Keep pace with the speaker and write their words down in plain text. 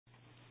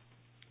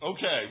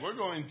Okay, we're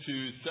going to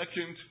 2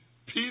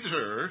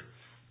 Peter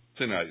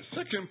tonight.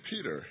 2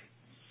 Peter.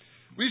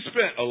 We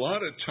spent a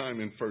lot of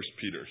time in 1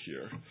 Peter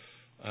here.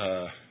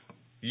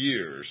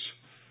 Years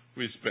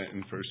we spent in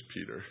 1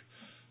 Peter.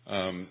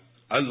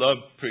 I love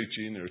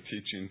preaching or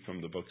teaching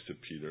from the books of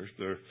Peter.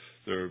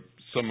 They're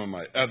some of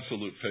my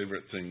absolute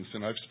favorite things,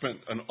 and I've spent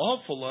an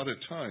awful lot of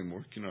time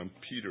working on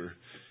Peter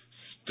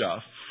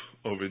stuff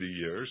over the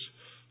years.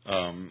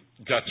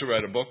 Got to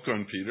write a book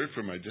on Peter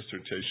for my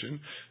dissertation,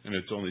 and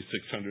it's only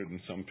 600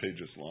 and some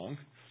pages long.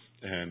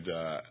 And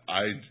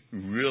I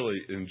really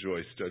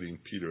enjoy studying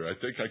Peter. I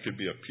think I could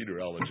be a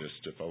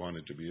Peterologist if I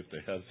wanted to be, if they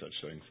had such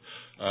things.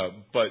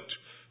 But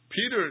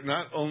Peter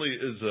not only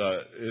is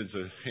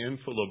a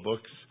handful of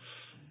books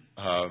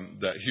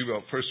that he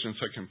wrote, 1st and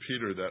 2nd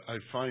Peter, that I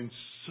find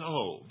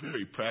so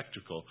very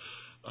practical,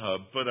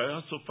 but I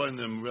also find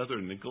them rather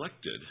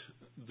neglected.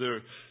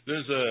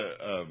 There's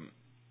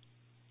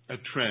a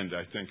trend,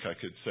 I think I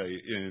could say,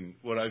 in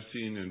what I've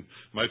seen in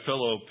my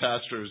fellow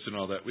pastors and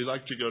all that. We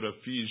like to go to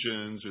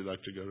Ephesians, we like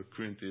to go to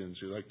Corinthians,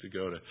 we like to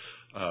go to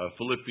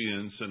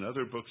Philippians and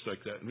other books like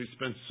that. And we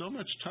spend so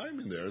much time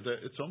in there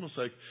that it's almost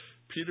like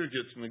Peter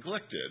gets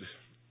neglected.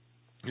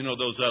 You know,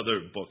 those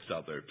other books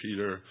out there,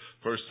 Peter,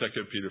 1st,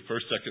 2nd Peter,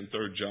 1st, 2nd,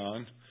 3rd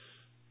John.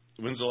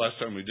 When's the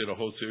last time we did a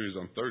whole series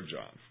on 3rd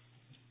John?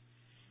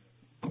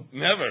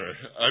 Never.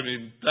 I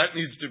mean, that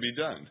needs to be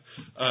done.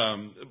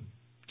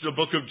 The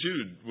book of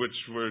Jude, which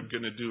we're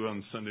going to do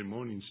on Sunday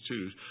mornings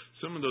too,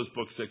 some of those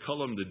books, they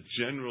call them the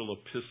general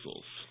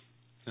epistles.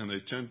 And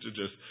they tend to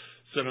just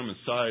set them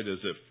aside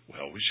as if,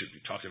 well, we should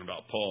be talking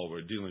about Paul,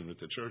 we're dealing with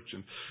the church.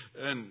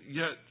 And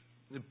yet,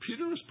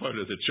 Peter was part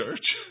of the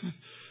church.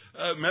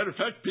 Matter of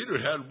fact,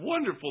 Peter had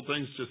wonderful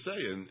things to say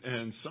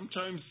and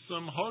sometimes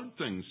some hard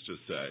things to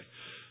say.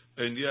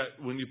 And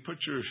yet, when you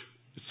put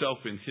yourself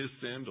in his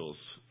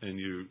sandals and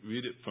you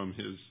read it from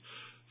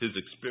his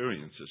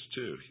experiences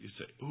too, you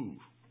say, ooh,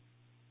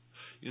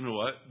 you know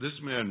what? This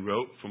man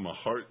wrote from a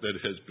heart that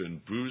has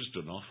been bruised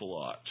an awful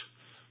lot.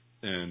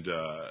 And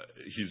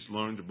he's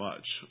learned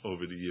much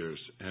over the years.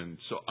 And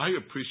so I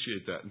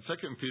appreciate that. And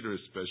 2 Peter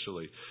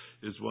especially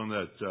is one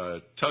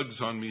that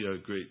tugs on me a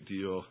great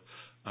deal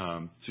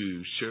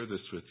to share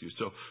this with you.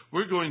 So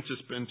we're going to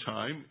spend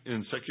time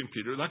in 2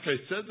 Peter. Like I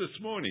said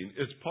this morning,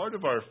 it's part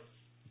of our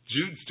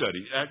Jude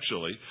study,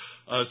 actually.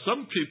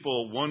 Some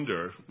people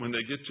wonder when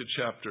they get to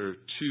chapter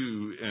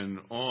 2 and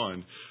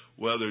on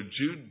whether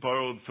Jude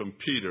borrowed from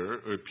Peter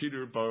or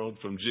Peter borrowed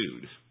from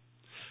Jude.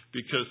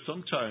 Because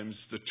sometimes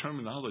the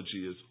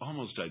terminology is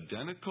almost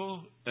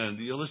identical and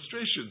the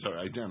illustrations are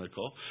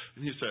identical.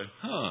 And you say,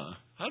 how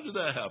did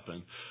that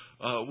happen?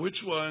 Which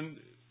one,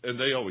 and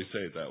they always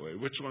say it that way,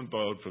 which one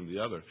borrowed from the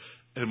other?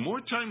 And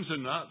more times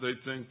than not, they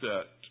think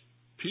that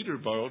Peter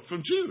borrowed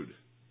from Jude.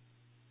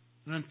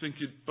 And I'm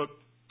thinking, but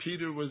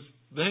Peter was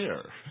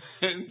there.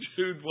 And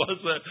Jude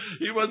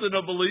wasn't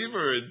a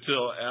believer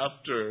until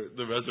after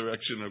the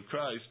resurrection of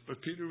Christ,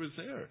 but Peter was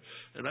there.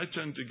 And I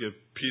tend to give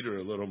Peter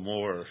a little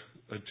more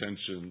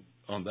attention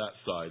on that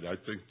side. I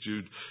think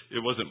Jude, it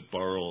wasn't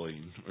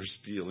borrowing or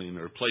stealing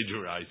or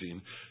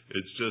plagiarizing.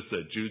 It's just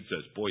that Jude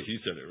says, boy, he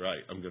said it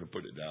right. I'm going to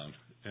put it down.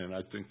 And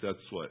I think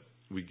that's what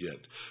we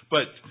get.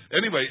 But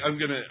anyway, I'm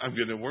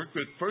gonna work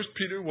with 1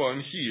 Peter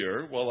 1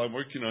 here while I'm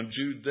working on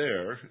Jude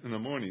there in the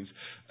mornings.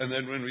 And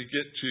then when we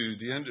get to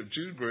the end of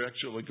Jude, we're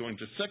actually going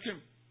to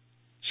 2nd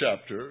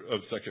chapter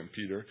of 2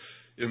 Peter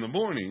in the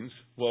mornings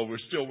while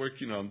we're still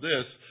working on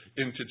this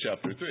into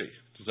chapter 3.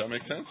 Does that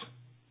make sense?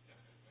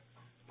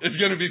 It's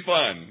going to be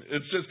fun.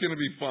 It's just going to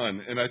be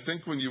fun. And I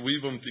think when you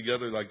weave them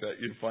together like that,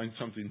 you find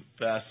something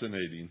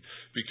fascinating.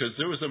 Because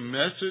there was a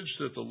message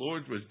that the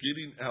Lord was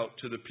getting out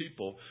to the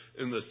people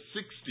in the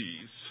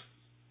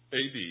 60s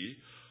A.D.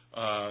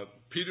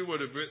 Peter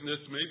would have written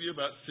this maybe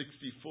about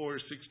 64,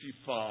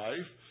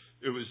 65.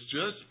 It was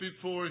just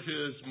before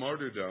his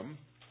martyrdom.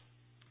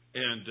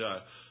 And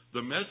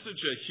the message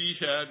that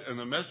he had and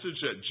the message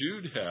that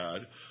Jude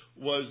had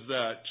was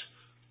that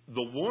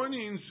the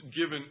warnings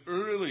given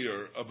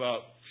earlier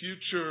about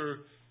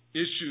future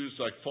issues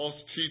like false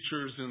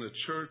teachers in the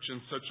church and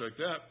such like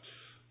that,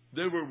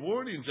 there were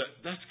warnings that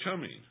that's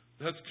coming.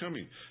 That's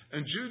coming.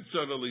 And Jude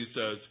subtly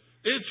says,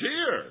 it's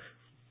here.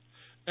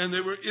 And they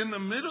were in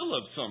the middle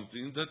of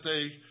something that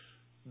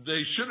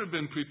they should have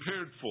been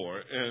prepared for.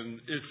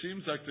 And it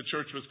seems like the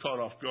church was caught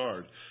off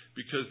guard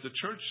because the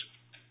church,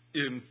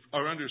 in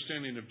our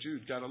understanding of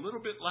Jude, got a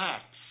little bit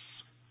lax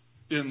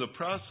in the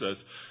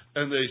process.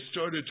 And they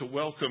started to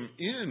welcome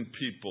in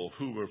people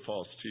who were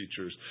false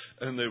teachers,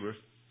 and they were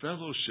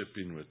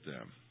fellowshipping with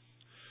them.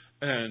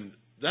 And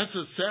that's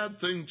a sad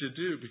thing to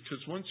do,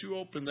 because once you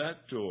open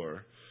that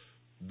door,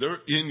 they're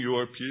in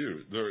your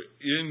pew. They're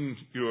in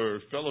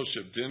your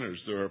fellowship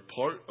dinners. They're a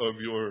part of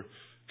your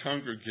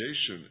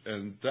congregation.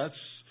 And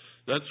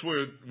that's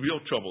where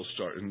real trouble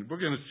starts. And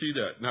we're going to see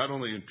that not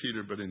only in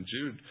Peter but in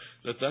Jude,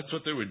 that's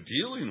what they were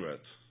dealing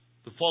with.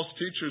 The false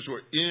teachers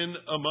were in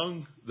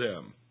among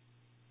them.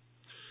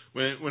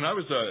 When I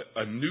was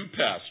a new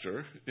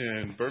pastor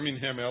in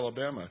Birmingham,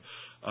 Alabama,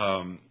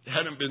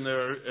 Hadn't been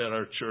there at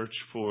our church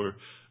for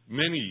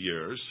many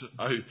years.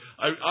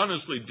 I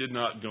honestly did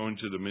not go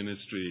into the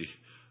ministry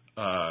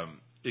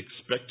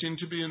expecting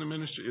to be in the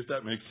ministry, if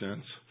that makes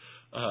sense.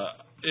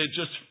 It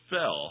just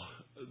fell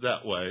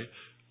that way.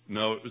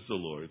 No, it was the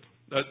Lord.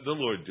 The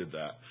Lord did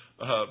that.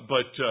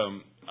 But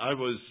I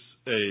was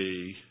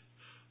a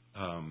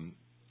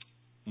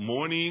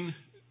morning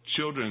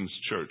children's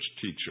church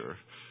teacher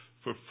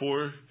for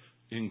 4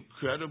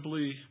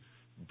 incredibly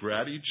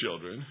bratty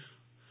children.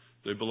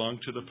 They belonged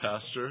to the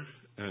pastor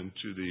and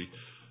to the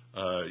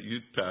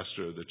youth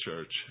pastor of the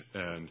church,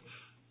 and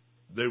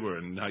they were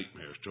a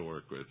nightmare to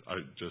work with.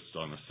 Just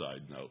on a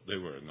side note, they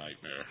were a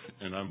nightmare.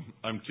 And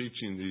I'm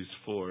teaching these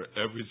 4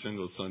 every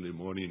single Sunday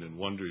morning and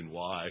wondering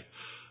why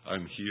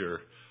I'm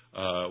here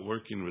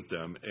working with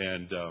them.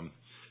 And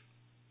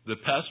the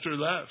pastor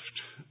left,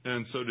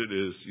 and so did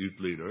his youth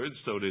leader, and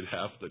so did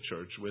half the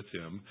church with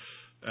him.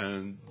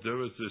 And there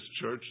was this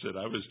church that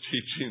I was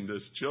teaching,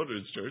 this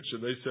children's church,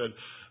 and they said,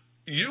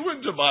 "You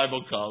went to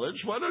Bible college.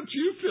 Why don't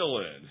you fill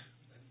in?"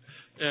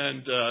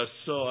 And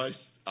so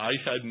I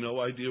had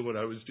no idea what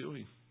I was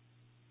doing.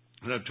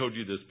 And I've told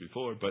you this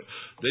before, but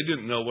they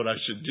didn't know what I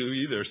should do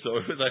either, so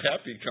it was a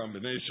happy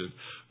combination.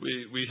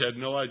 We had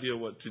no idea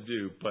what to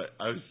do, but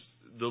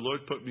the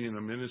Lord put me in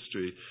a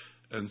ministry,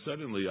 and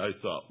suddenly I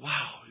thought,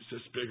 wow, is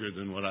this bigger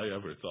than what I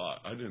ever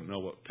thought? I didn't know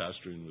what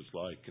pastoring was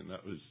like, and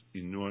that was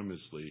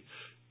enormously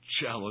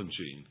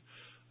challenging.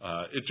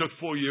 It took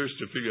 4 years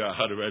to figure out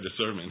how to write a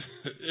sermon.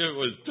 It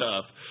was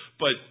tough,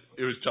 but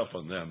it was tough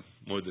on them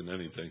more than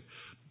anything.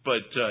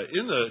 But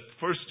in the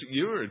first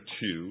year or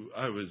two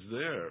I was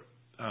there,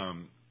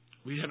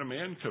 we had a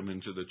man come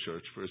into the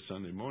church for a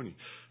Sunday morning,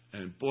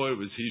 and boy,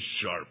 was he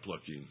sharp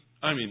looking.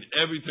 I mean,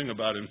 everything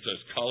about him says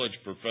college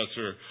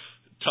professor,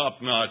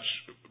 top-notch,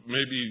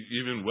 maybe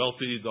even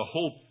wealthy. The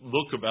whole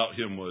look about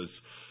him was,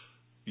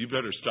 you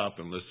better stop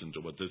and listen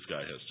to what this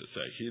guy has to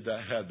say. He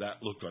had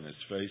that look on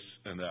his face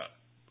and that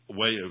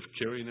way of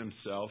carrying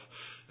himself.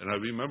 And I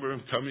remember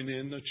him coming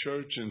in the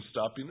church and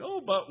stopping,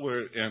 about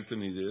where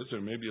Anthony is,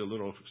 or maybe a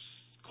little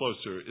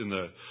closer in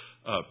the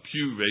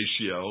pew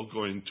ratio,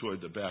 going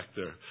toward the back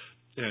there.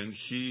 And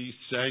he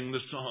sang the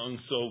song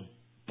so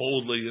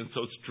boldly and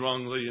so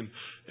strongly,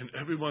 and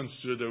everyone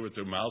stood there with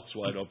their mouths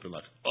wide open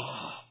like,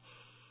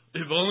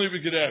 if only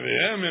we could have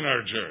him in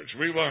our church.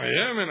 We want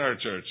him in our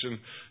church.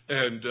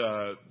 And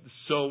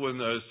so when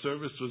the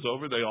service was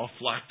over, they all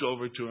flocked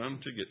over to him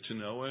to get to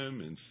know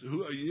him. And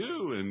who are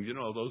you? And,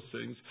 all those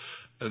things.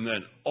 And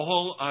then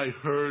all I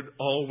heard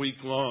all week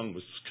long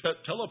was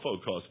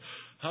telephone calls.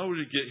 How would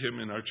we get him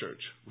in our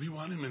church? We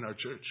want him in our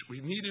church.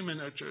 We need him in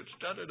our church.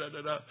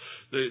 Da-da-da-da-da.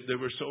 They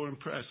were so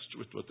impressed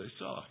with what they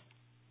saw.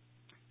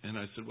 And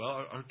I said,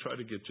 well, I'll try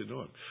to get to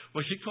know him.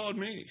 Well, he called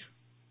me.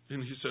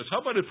 And he says,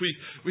 how about if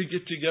we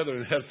get together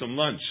and have some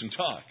lunch and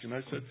talk? And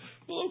I said,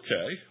 well,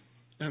 okay.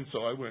 And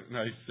so I went and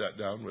I sat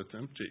down with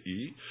him to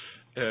eat.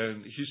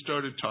 And he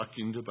started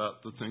talking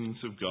about the things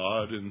of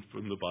God and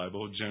from the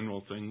Bible,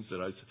 general things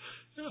that I said,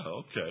 yeah,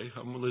 okay,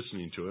 I'm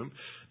listening to him.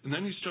 And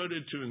then he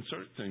started to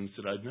insert things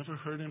that I'd never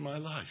heard in my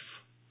life.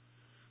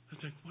 I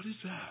think, what is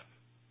that?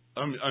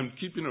 I'm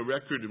keeping a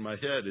record in my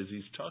head as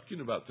he's talking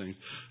about things.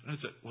 And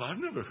I said, well, I've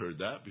never heard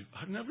that.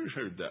 I've never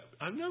heard that.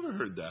 I've never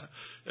heard that.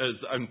 As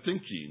I'm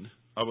thinking,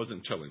 I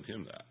wasn't telling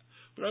him that.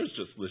 But I was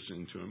just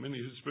listening to him, and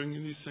he was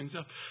bringing these things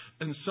up.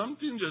 And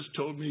something just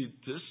told me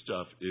this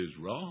stuff is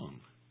wrong.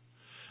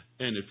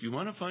 And if you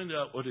want to find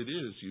out what it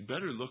is, you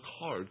better look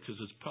hard, because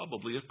it's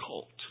probably a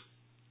cult.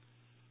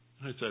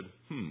 And I said,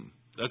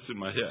 that's in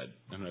my head.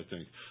 And I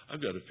think,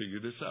 I've got to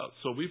figure this out.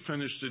 So we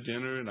finished the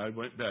dinner, and I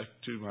went back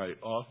to my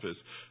office,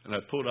 and I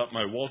pulled out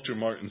my Walter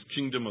Martin's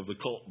Kingdom of the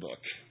Cult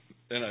book.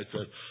 And I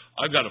said,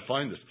 I've got to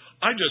find this.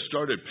 I just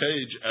started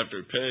page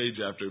after page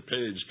after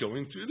page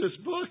going through this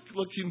book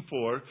looking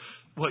for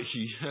what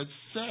he had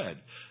said.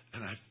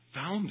 And I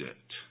found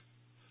it.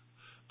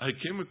 I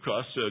came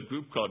across a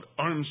group called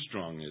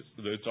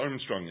Armstrongism. It's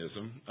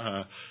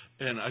Armstrongism.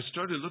 And I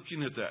started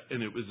looking at that,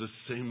 and it was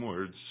the same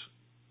words.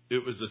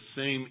 It was the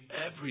same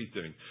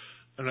everything.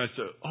 And I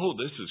said,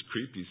 this is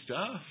creepy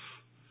stuff.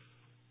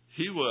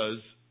 He was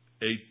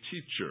a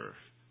teacher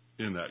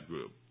in that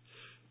group.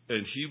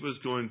 And he was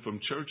going from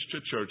church to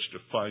church to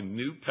find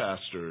new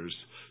pastors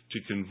to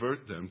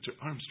convert them to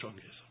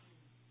Armstrongism.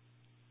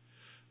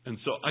 And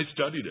so I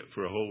studied it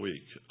for a whole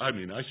week. I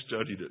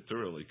studied it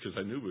thoroughly because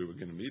I knew we were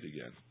going to meet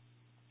again.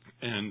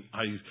 And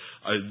I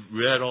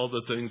read all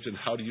the things and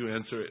how do you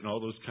answer it and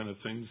all those kind of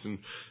things.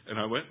 And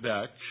I went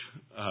back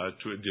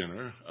to a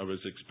dinner. I was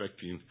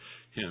expecting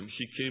him.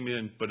 He came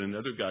in, but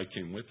another guy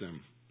came with him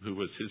who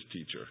was his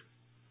teacher.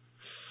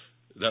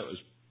 That was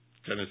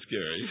kind of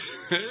scary.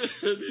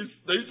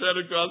 They sat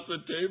across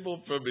the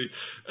table from me,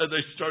 and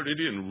they started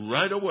in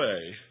right away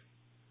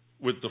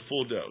with the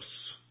full dose.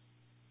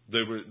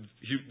 They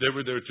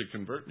were there to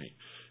convert me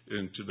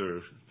into their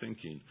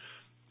thinking.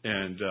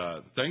 And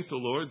thank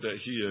the Lord that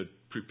he had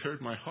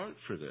prepared my heart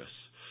for this.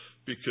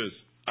 Because,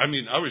 I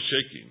was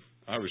shaking.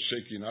 I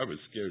was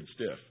scared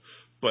stiff.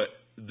 But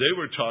they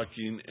were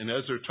talking, and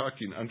as they're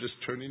talking, I'm just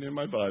turning in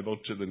my Bible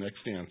to the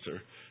next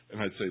answer.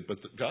 And I'd say, but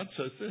God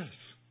says this.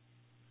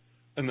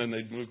 And then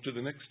they'd move to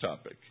the next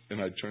topic.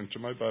 And I'd turn to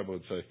my Bible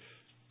and say,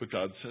 but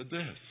God said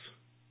this.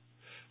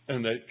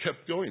 And they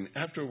kept going.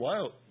 After a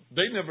while,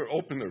 they never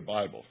opened their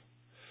Bible.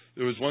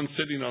 There was one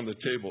sitting on the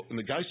table, and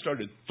the guy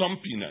started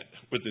thumping it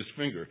with his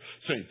finger,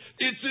 saying,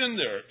 it's in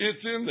there,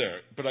 it's in there.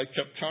 But I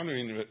kept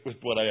countering it with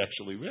what I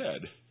actually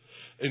read.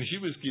 And he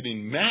was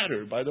getting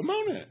madder by the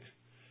moment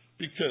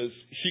because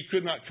he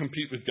could not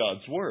compete with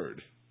God's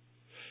Word.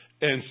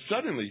 And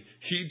suddenly,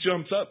 he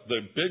jumps up,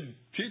 the big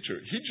teacher,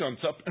 he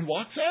jumps up and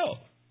walks out.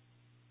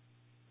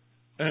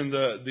 And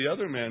the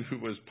other man who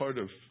was part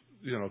of,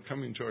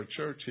 coming to our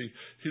church,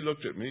 he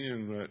looked at me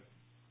and went,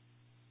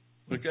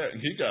 look at it.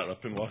 And he got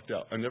up and walked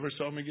out. I never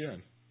saw him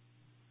again.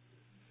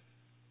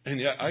 And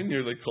yet I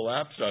nearly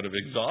collapsed out of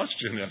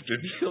exhaustion after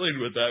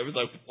dealing with that. I was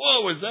like,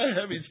 whoa, is that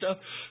heavy stuff?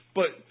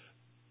 But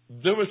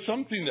there was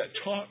something that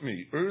taught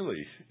me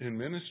early in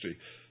ministry,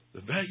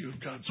 the value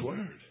of God's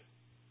Word.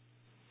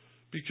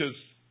 Because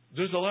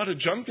there's a lot of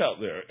junk out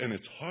there, and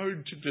it's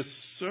hard to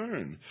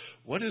discern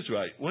what is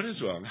right, what is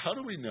wrong. How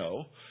do we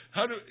know?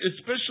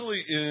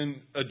 Especially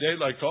in a day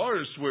like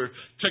ours where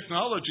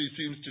technology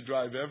seems to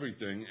drive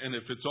everything, and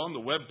if it's on the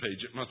web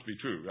page, it must be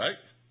true,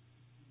 right?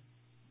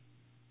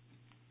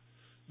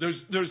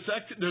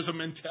 There's a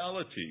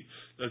mentality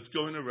that's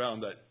going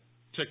around that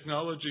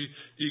technology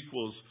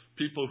equals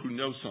people who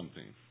know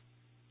something,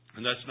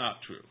 and that's not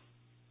true.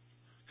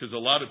 Because a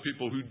lot of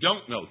people who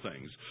don't know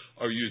things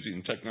are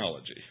using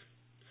technology.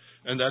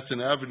 And that's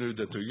an avenue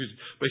that they're using.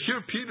 But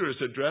here Peter is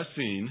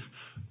addressing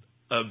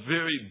a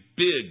very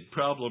big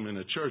problem in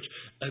a church,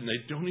 and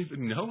they don't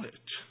even know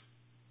it.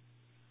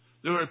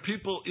 There are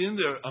people in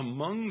there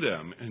among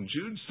them, and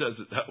Jude says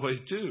it that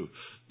way too.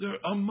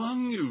 They're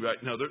among you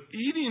right now. They're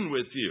eating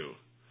with you,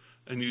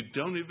 and you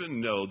don't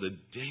even know the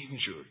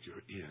danger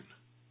you're in.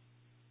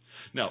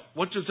 Now,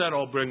 what does that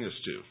all bring us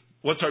to?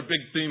 What's our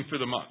big theme for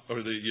the month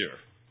or the year?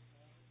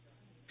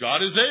 God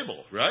is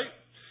able, right?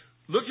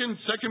 Look in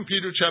 2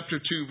 Peter chapter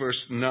 2, verse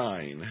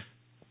 9.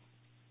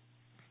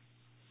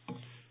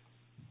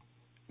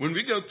 When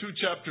we go through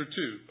chapter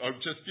 2, I'll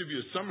just give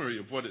you a summary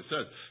of what it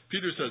says.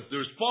 Peter says,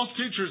 there's false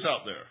teachers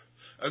out there,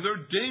 and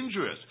they're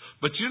dangerous.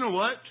 But you know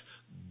what?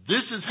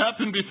 This has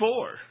happened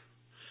before.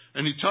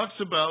 And he talks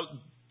about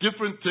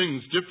different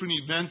things, different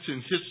events in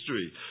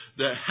history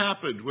that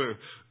happened where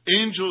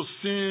angels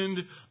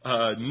sinned,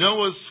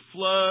 Noah's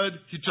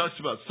flood. He talks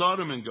about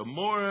Sodom and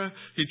Gomorrah.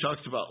 He talks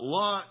about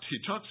Lot.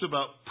 He talks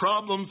about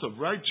problems of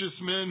righteous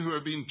men who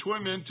are being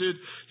tormented.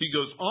 He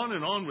goes on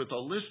and on with a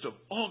list of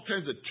all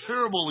kinds of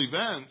terrible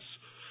events.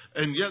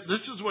 And yet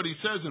this is what he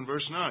says in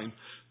verse 9.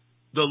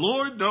 The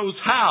Lord knows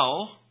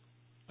how,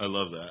 I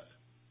love that,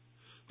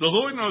 the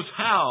Lord knows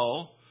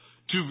how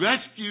to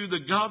rescue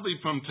the godly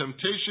from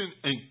temptation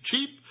and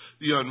keep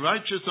the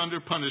unrighteous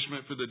under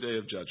punishment for the day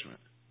of judgment.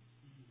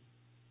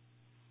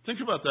 Think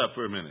about that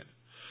for a minute.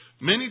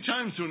 Many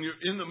times when you're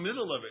in the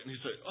middle of it and you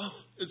say, oh,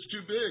 it's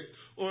too big,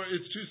 or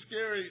it's too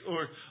scary,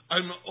 or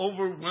I'm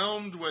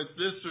overwhelmed with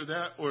this or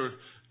that, or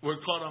we're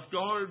caught off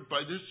guard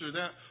by this or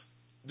that,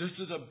 this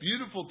is a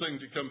beautiful thing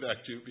to come back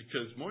to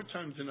because more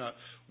times than not,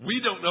 we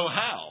don't know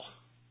how.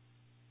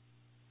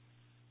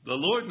 The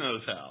Lord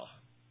knows how.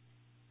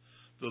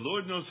 The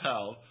Lord knows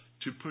how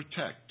to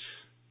protect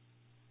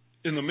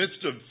in the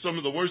midst of some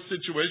of the worst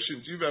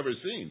situations you've ever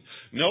seen.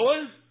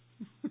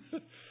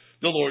 Noah?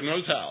 The Lord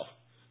knows how.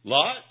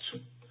 Lot?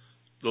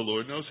 The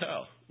Lord knows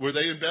how. Were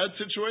they in bad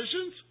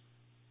situations?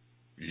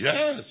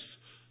 Yes.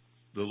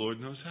 The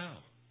Lord knows how.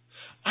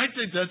 I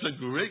think that's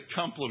a great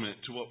compliment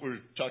to what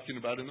we're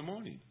talking about in the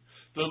morning.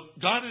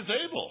 God is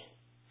able.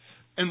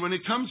 And when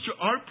it comes to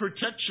our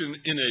protection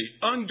in an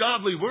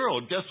ungodly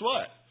world, guess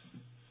what?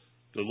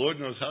 The Lord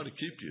knows how to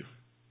keep you.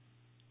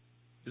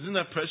 Isn't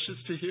that precious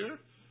to hear?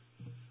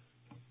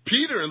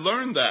 Peter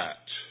learned that.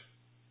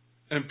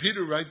 And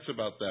Peter writes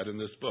about that in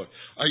this book.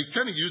 I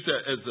kind of use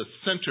that as the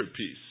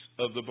centerpiece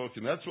of the book,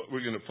 and that's what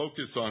we're going to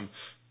focus on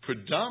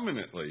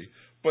predominantly.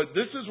 But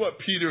this is what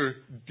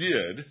Peter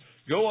did.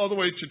 Go all the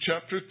way to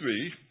chapter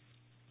 3,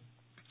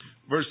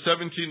 verse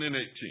 17 and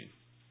 18.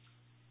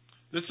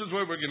 This is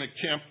where we're going to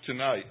camp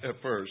tonight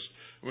at first.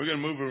 We're going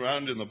to move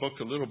around in the book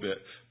a little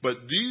bit.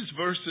 But these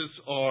verses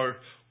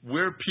are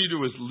where Peter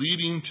was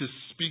leading to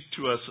speak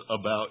to us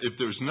about, if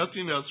there's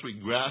nothing else we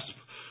grasp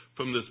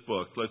from this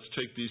book, let's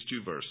take these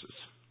two verses.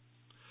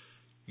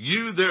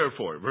 You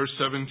therefore, verse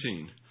 17,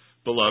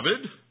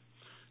 beloved,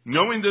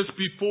 knowing this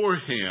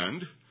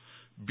beforehand,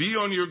 be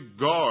on your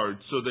guard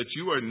so that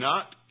you are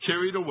not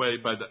carried away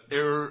by the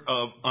error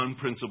of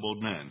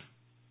unprincipled men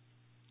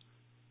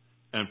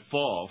and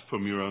fall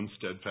from your own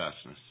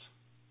steadfastness.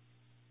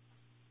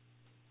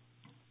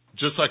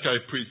 Just like I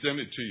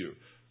presented to you,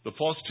 the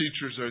false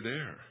teachers are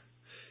there.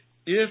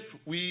 If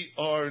we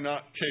are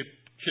not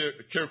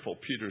careful,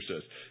 Peter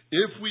says,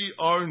 if we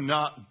are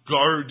not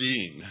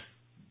guarding,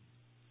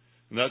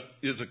 and that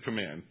is a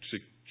command to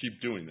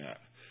keep doing that.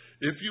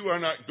 If you are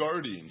not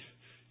guarding,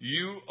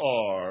 you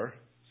are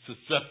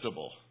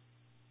susceptible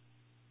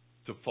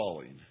to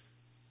falling.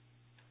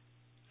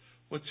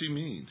 What's he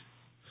mean?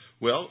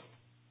 Well,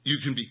 you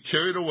can be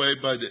carried away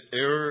by the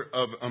error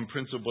of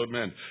unprincipled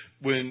men.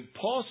 When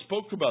Paul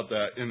spoke about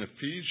that in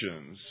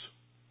Ephesians,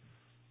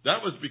 that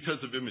was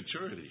because of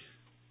immaturity.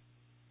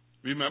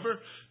 Remember?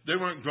 They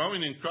weren't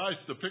growing in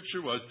Christ. The picture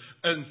was,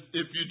 and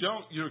if you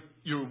don't,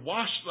 you're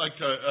washed like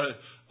a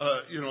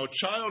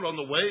child on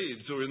the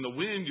waves or in the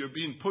wind. You're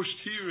being pushed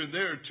here and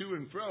there, to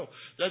and fro.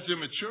 That's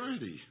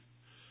immaturity.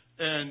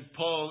 And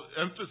Paul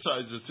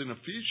emphasizes in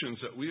Ephesians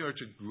that we are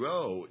to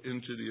grow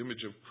into the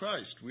image of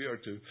Christ. We are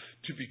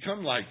to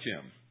become like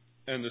him.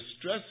 And the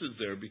stress is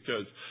there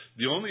because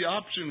the only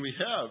option we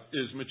have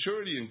is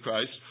maturity in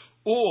Christ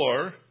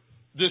or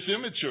this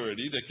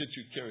immaturity that gets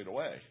you carried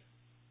away.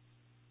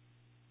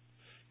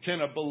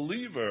 Can a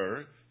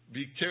believer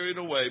be carried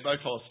away by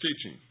false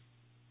teaching?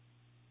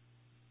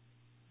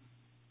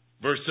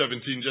 Verse 17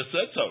 just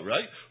said so,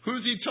 right?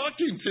 Who's he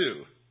talking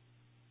to?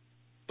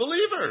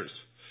 Believers.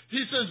 He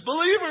says,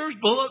 believers,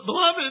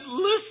 beloved,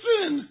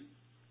 listen.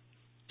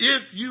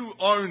 If you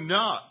are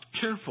not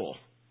careful,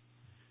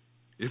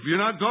 if you're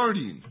not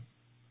guarding,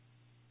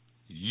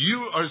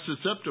 you are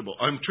susceptible.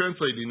 I'm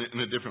translating it in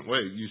a different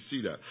way. You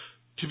see that.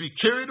 To be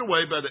carried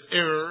away by the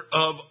error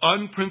of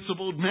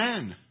unprincipled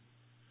men.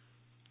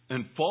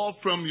 And fall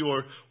from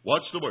your,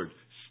 watch the word,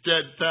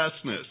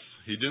 steadfastness.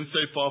 He didn't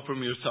say fall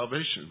from your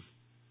salvation,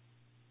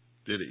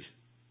 did he?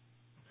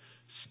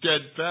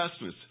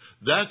 Steadfastness.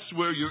 That's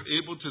where you're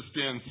able to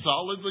stand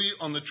solidly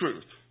on the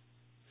truth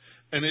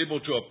and able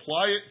to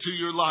apply it to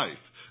your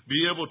life.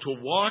 Be able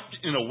to walk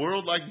in a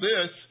world like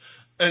this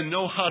and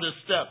know how to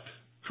step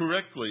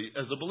correctly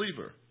as a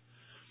believer.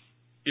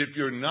 If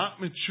you're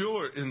not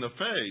mature in the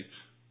faith,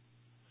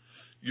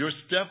 your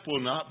step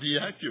will not be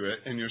accurate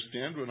and your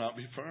stand will not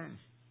be firm.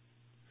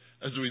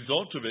 As a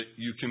result of it,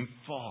 you can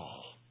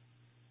fall.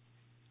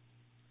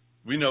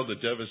 We know the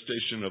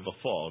devastation of a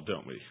fall,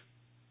 don't we?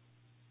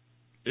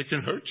 It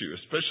can hurt you,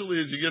 especially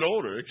as you get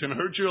older. It can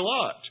hurt you a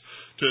lot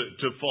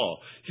to fall.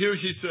 Here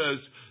he says,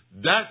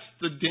 that's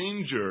the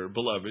danger,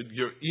 beloved,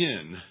 you're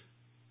in.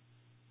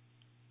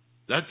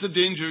 That's the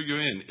danger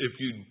you're in if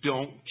you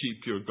don't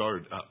keep your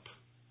guard up.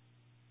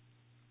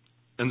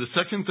 And the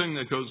second thing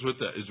that goes with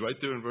that is right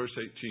there in verse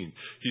 18.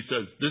 He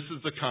says, this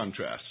is the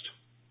contrast.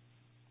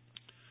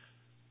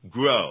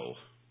 Grow.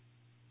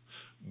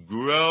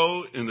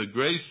 Grow in the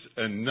grace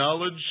and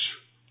knowledge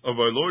of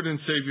our Lord and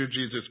Savior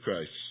Jesus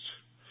Christ.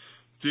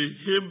 To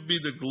him be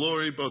the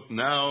glory both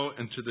now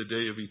and to the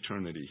day of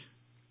eternity.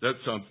 That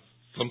sounds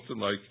something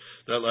like,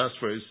 that last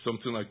phrase,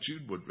 something like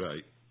Jude would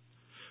write.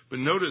 But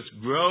notice,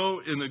 grow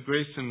in the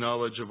grace and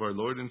knowledge of our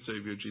Lord and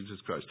Savior Jesus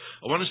Christ.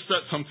 I want to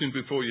set something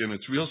before you, and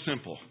it's real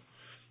simple.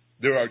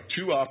 There are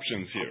two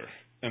options here,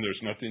 and there's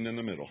nothing in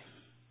the middle.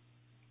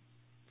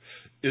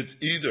 It's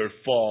either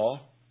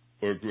fall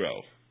or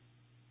grow.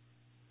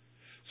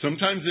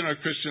 Sometimes in our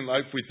Christian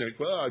life we think,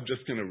 well, I'm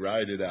just going to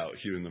ride it out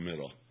here in the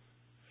middle.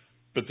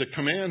 But the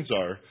commands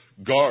are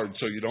guard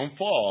so you don't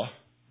fall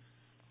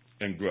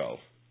and grow.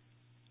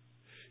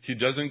 He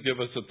doesn't give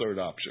us a third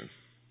option.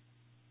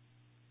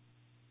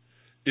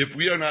 If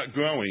we are not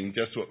growing,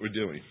 guess what we're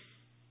doing?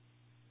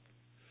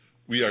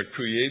 We are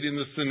creating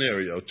the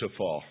scenario to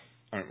fall,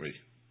 aren't we?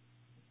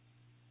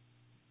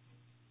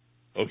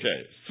 Okay,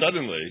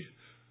 suddenly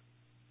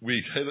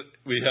we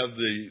have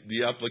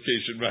the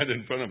application right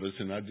in front of us,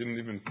 and I didn't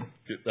even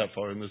get that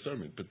far in the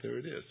sermon, but there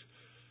it is.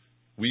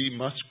 We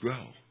must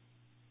grow.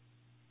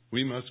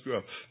 We must grow.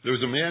 There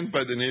was a man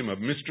by the name of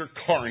Mr.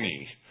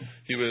 Carney.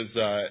 He was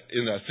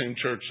in that same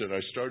church that I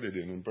started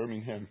in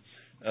Birmingham,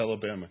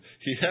 Alabama.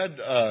 He had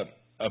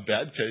a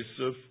bad case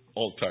of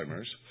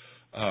Alzheimer's.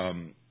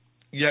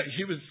 Yet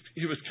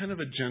he was kind of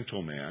a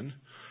gentleman.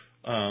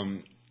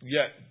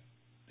 Yet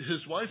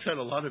his wife had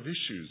a lot of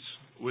issues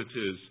with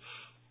his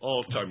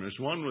Alzheimer's.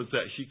 One was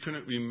that he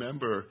couldn't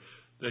remember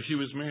that he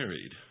was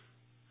married.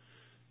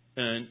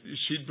 And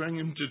she'd bring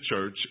him to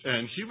church,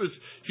 and he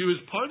was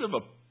part of a,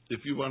 if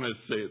you want to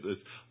say this,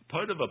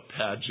 part of a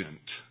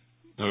pageant.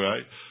 All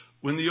right?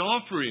 When the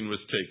offering was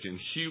taken,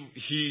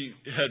 he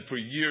had for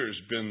years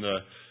been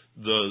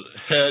the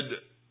head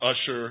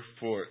usher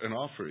for an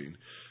offering.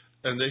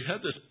 And they had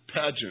this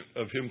pageant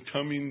of him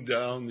coming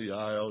down the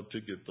aisle to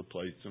get the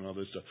plates and all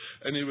this stuff.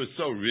 And he was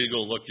so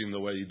regal looking the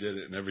way he did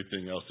it and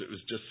everything else. It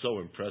was just so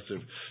impressive.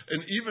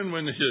 And even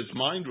when his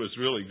mind was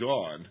really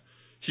gone,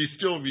 he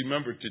still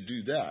remembered to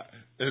do that.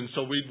 And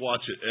so we'd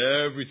watch it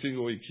every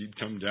single week. He'd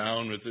come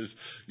down with his,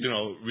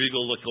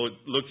 regal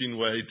looking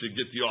way to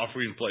get the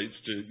offering plates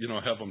to,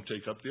 have them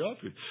take up the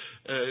offering.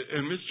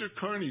 And Mr.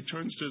 Carney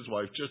turns to his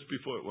wife just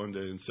before it one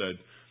day and said,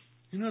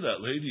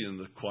 that lady in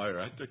the choir,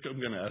 I think I'm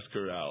going to ask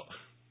her out.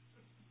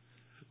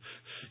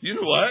 You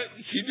know what?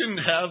 He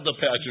didn't have the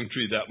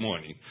pageantry that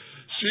morning.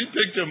 She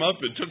picked him up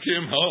and took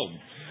him home.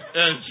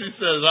 And she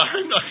says,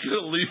 I'm not going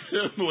to leave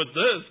him with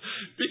this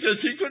because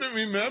he couldn't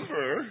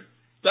remember.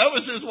 That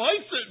was his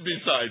wife sitting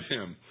beside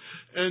him.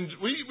 And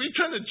we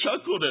kind of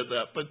chuckled at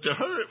that. But to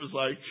her, it was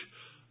like,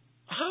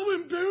 how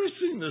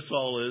embarrassing this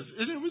all is.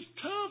 And it was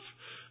tough.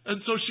 And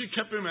so she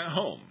kept him at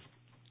home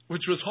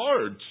which was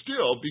hard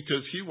still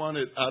because he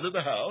wanted out of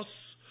the house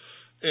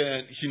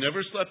and he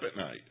never slept at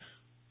night.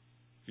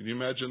 Can you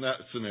imagine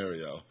that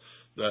scenario?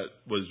 That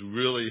was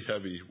really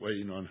heavy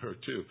weighing on her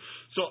too.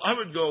 So I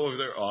would go over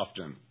there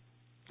often.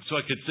 So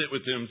I could sit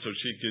with him so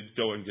she could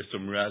go and get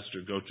some rest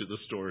or go to the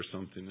store or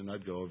something. And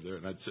I'd go over there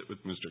and I'd sit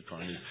with Mr.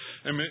 Carney.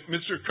 And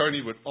Mr.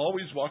 Carney would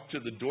always walk to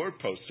the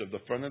doorpost of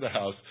the front of the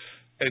house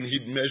and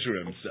he'd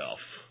measure himself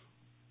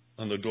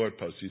on the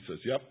doorpost. He says,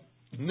 yep,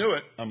 knew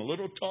it. I'm a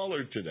little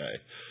taller today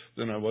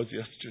than I was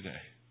yesterday.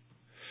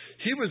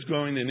 He was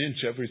growing an inch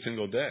every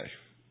single day,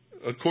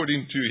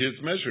 according to his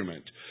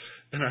measurement.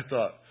 And I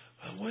thought,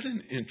 oh, what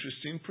an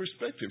interesting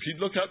perspective.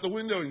 He'd look out the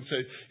window and say,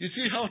 you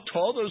see how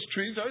tall those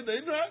trees are?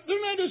 They're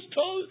not as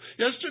tall.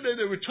 Yesterday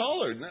they were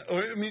taller.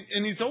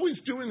 And he's always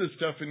doing this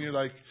stuff, and you're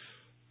like,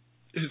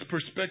 his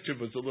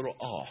perspective was a little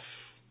off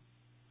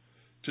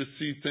to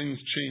see things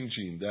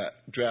changing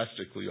that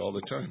drastically all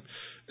the time.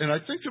 And I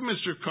think of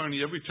Mr.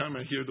 Carney every time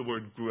I hear the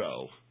word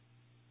grow,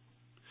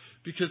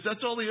 because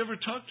that's all he ever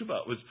talked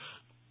about was,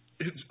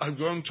 I've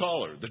grown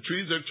taller. The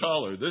trees are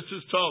taller. This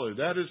is taller.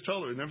 That is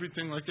taller, and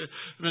everything like that.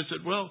 And I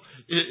said, well,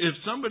 if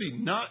somebody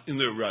not in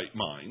their right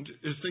mind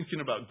is thinking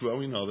about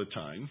growing all the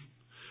time,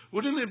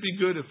 wouldn't it be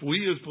good if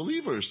we as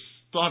believers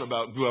thought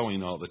about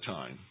growing all the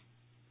time?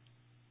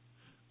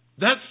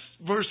 That's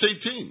verse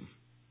 18.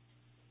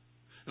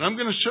 And I'm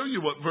going to show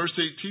you what verse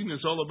 18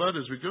 is all about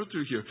as we go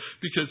through here,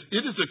 because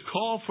it is a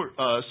call for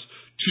us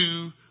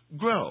to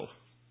grow.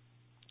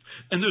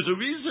 And there's a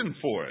reason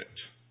for it.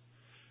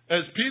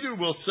 As Peter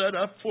will set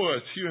up for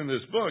us here in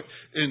this book,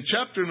 in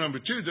chapter number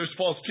 2, there's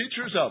false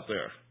teachers out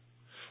there.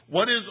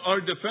 What is our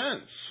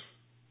defense?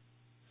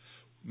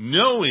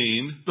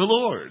 Knowing the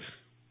Lord.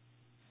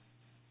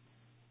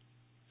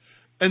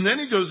 And then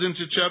he goes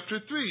into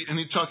chapter 3, and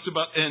he talks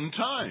about end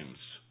times,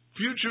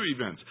 future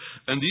events.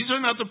 And these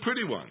are not the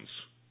pretty ones.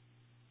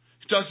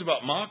 He talks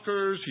about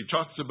mockers. He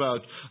talks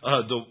about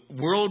the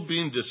world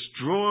being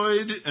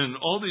destroyed and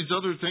all these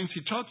other things.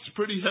 He talks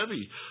pretty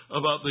heavy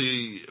about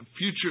the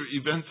future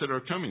events that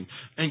are coming.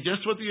 And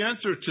guess what the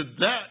answer to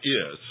that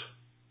is?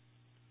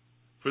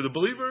 For the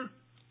believer,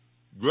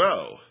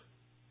 grow.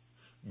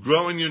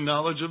 Grow in your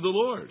knowledge of the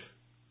Lord.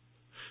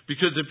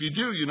 Because if you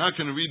do, you're not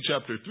going to read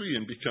chapter 3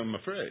 and become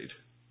afraid.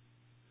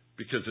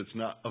 Because it's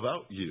not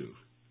about you.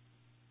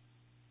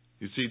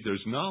 You see, there's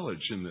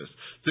knowledge in this.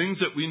 Things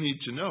that we need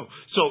to know.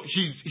 So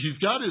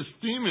he's got his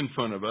theme in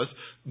front of us.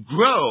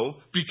 Grow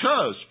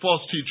because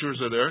false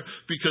teachers are there,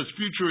 because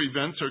future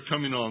events are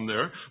coming on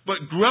there.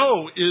 But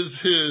grow is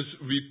his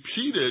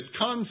repeated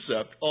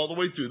concept all the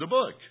way through the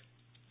book.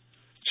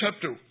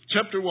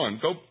 Chapter 1.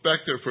 Go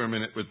back there for a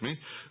minute with me.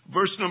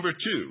 Verse number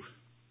 2.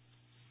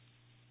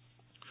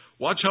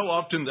 Watch how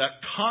often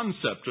that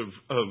concept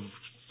of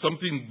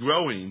something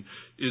growing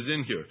is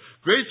in here.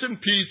 Grace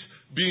and peace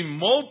be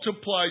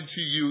multiplied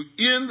to you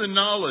in the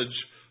knowledge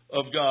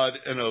of God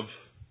and of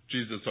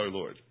Jesus our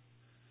Lord.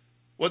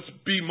 What's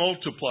be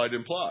multiplied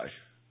imply?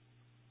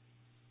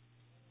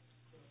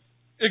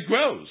 It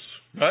grows,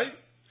 right?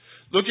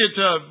 Look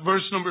at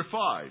verse number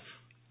 5.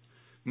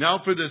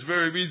 Now for this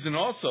very reason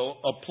also,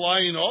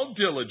 applying all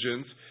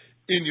diligence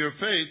in your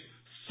faith,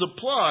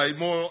 supply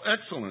moral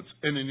excellence,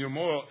 and in your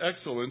moral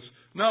excellence,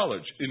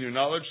 knowledge. In your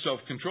knowledge,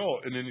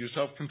 self-control. And in your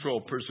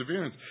self-control,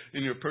 perseverance.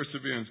 In your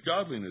perseverance,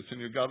 godliness. In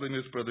your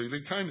godliness,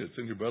 brotherly kindness.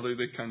 In your brotherly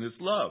kindness,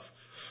 love.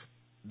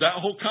 That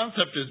whole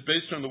concept is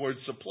based on the word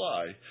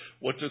supply.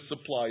 What does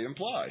supply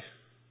imply?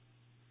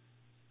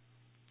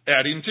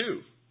 Adding to.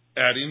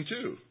 Adding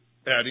to.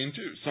 Adding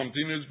to.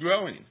 Something is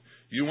growing.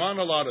 You want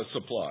a lot of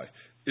supply.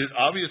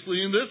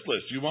 Obviously, in this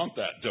list, you want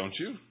that, don't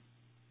you?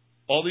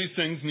 All these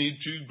things need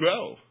to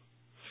grow.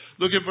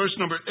 Look at verse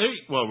number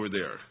 8 while we're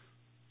there.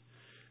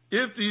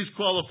 If these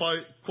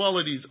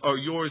qualities are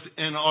yours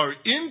and are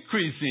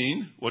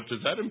increasing, what does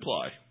that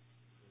imply?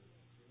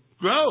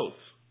 Growth.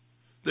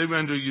 They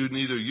render you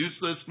neither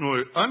useless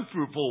nor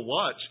unfruitful,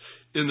 watch,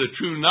 in the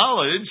true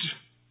knowledge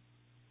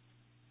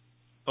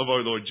of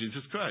our Lord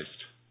Jesus Christ.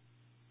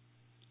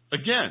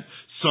 Again,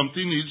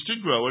 something needs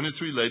to grow, and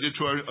it's related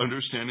to our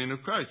understanding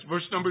of Christ.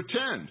 Verse number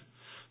 10.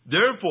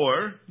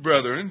 Therefore,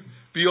 brethren,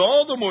 be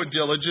all the more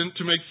diligent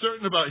to make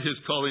certain about his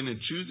calling and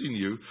choosing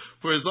you,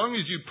 for as long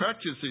as you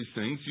practice these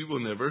things, you will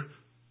never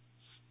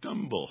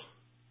stumble.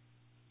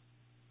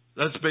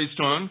 That's based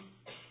on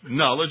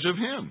knowledge of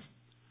him,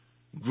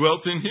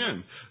 growth in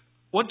him.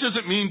 What does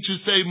it mean to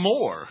say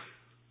more?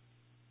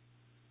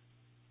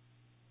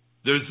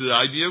 There's the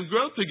idea of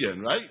growth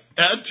again, right?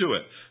 Add to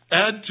it,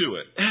 add to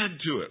it, add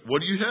to it. What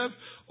do you have?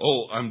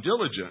 Oh, I'm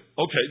diligent.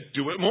 Okay,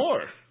 do it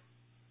more.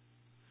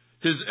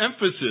 His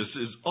emphasis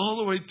is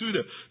all the way through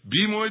to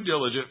be more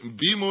diligent,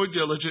 be more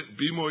diligent,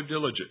 be more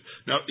diligent.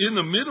 Now, in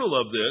the middle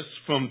of this,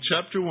 from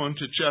chapter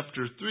 1 to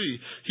chapter 3,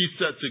 he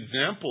sets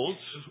examples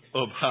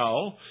of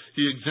how,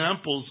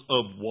 examples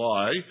of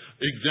why,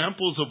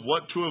 examples of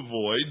what to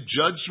avoid,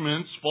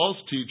 judgments, false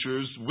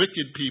teachers,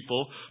 wicked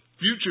people,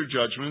 future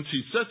judgments.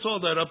 He sets all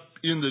that up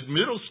in the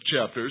middle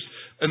chapters,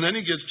 and then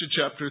he gets to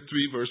chapter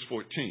 3, verse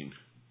 14.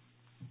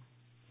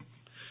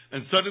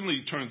 And suddenly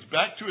he turns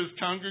back to his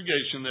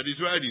congregation that he's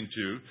writing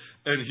to,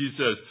 and he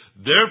says,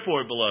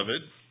 therefore,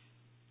 beloved,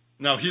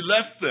 now he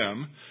left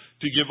them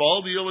to give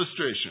all the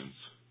illustrations.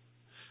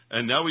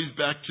 And now he's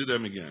back to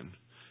them again.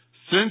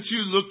 Since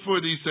you look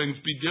for these things,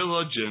 be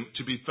diligent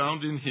to be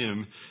found in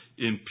him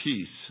in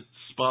peace,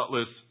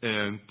 spotless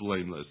and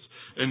blameless.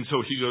 And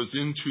so he goes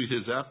into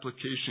his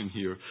application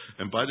here,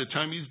 and by the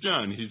time he's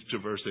done, he's to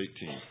verse 18.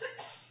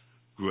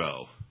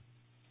 Grow.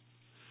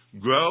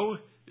 Grow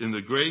in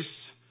the grace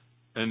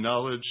and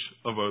knowledge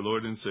of our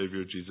Lord and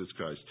Savior, Jesus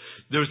Christ.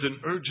 There's an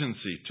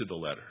urgency to the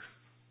letter.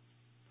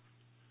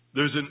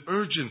 There's an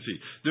urgency.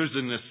 There's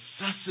a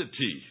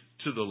necessity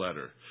to the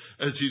letter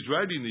as he's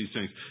writing these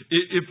things.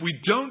 If we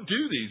don't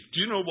do these,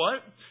 do you know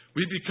what?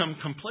 We become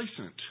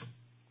complacent.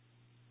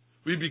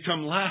 We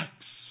become lax.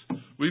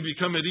 We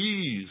become at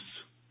ease.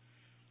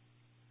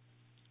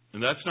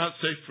 And that's not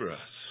safe for us.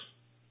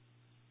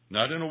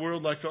 Not in a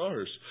world like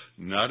ours.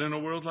 Not in a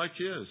world like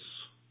his.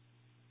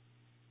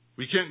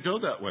 We can't go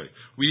that way.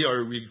 We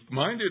are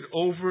reminded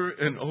over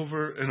and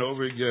over and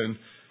over again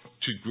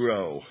to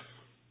grow.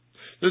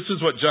 This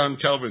is what John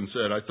Calvin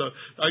said.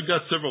 I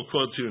got several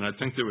quotes here, and I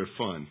think they were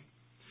fun.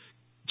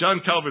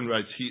 John Calvin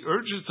writes, he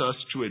urges us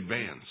to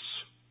advance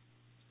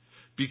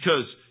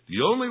because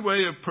the only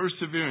way of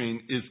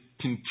persevering is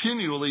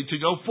continually to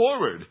go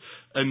forward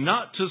and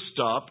not to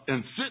stop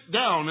and sit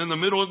down in the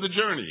middle of the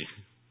journey.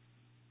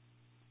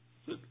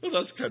 Well,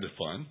 that's kind of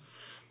fun.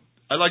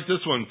 I like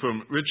this one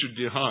from Richard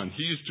DeHaan.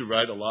 He used to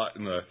write a lot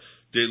in the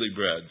Daily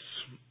Breads.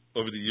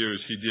 Over the years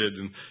he did.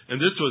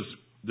 And this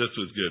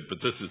was good, but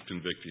this is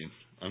convicting.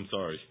 I'm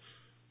sorry,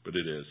 but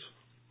it is.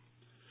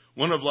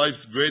 One of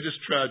life's greatest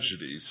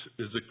tragedies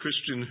is a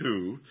Christian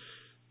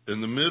who,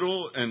 in the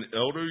middle and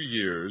elder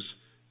years,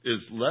 is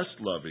less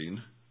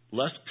loving,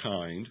 less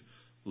kind,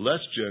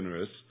 less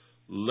generous,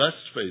 less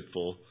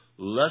faithful,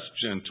 less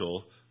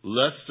gentle,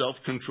 less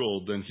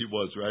self-controlled than he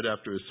was right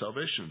after his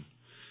salvation.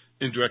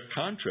 In direct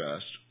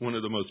contrast, one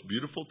of the most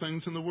beautiful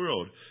things in the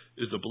world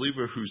is a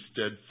believer who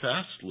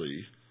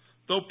steadfastly,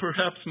 though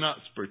perhaps not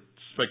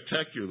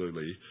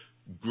spectacularly,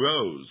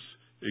 grows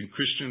in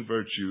Christian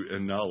virtue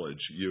and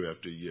knowledge year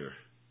after year.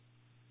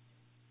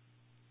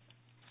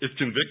 It's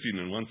convicting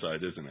on one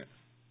side, isn't it?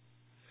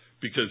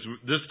 Because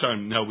this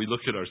time now we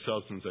look at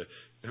ourselves and say,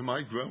 am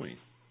I growing?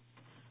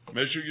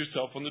 Measure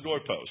yourself on the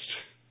doorpost.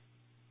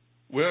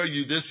 Where are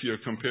you this year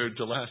compared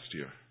to last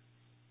year?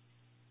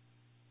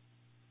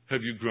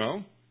 Have you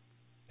grown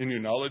in your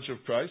knowledge of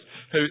Christ?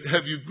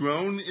 Have you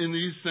grown in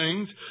these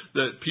things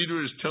that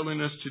Peter is telling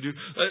us to do?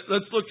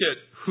 Let's look at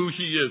who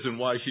he is and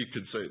why he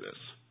could say this.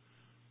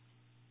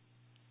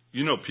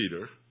 You know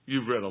Peter.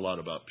 You've read a lot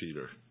about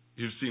Peter.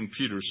 You've seen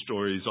Peter's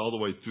stories all the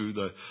way through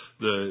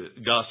the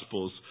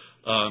Gospels.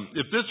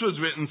 If this was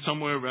written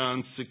somewhere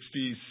around 66,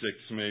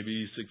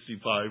 maybe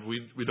 65,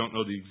 we don't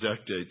know the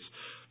exact dates.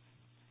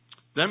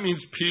 That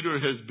means Peter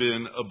has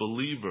been a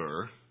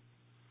believer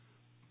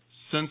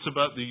since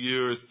about the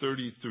year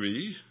 33,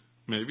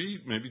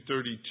 maybe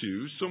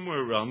 32,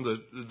 somewhere around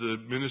the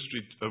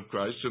ministry of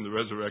Christ and the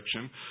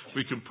resurrection.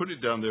 We can put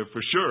it down there for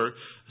sure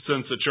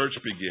since the church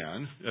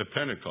began at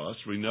Pentecost.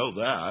 We know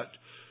that.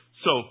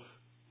 So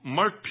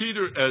mark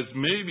Peter as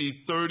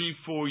maybe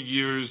 34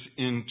 years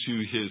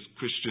into his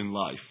Christian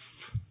life.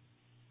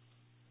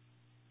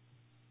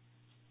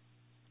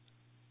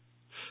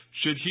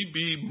 Should he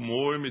be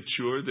more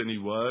mature than he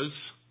was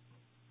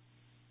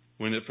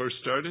when it first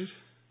started?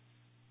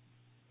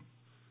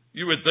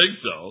 You would think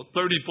so.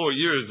 34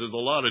 years is a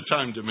lot of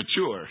time to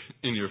mature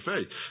in your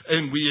faith.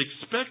 And we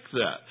expect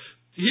that.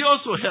 He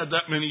also had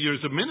that many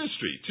years of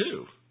ministry,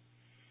 too.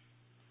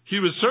 He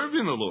was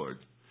serving the Lord.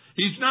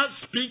 He's not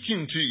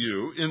speaking to you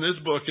in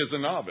this book as a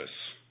novice.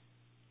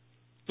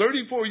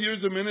 34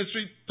 years of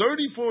ministry,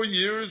 34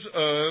 years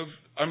of,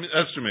 I'm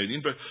estimating,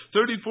 but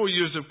 34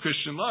 years of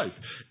Christian life.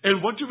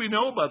 And what do we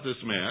know about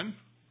this man?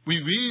 We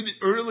read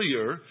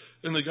earlier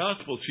in the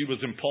Gospels, he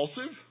was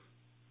impulsive.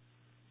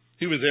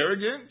 He was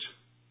arrogant.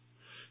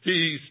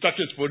 He stuck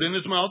his foot in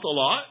his mouth a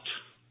lot.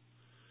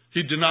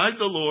 He denied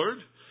the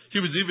Lord. He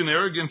was even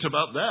arrogant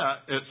about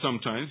that at some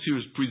times. He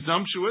was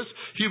presumptuous.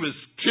 He was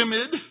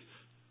timid.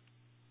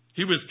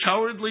 He was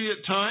cowardly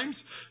at times.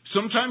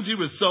 Sometimes he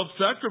was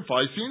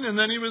self-sacrificing, and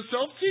then he was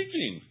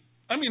self-seeking.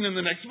 I mean, in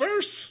the next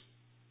verse.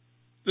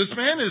 This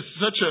man is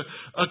such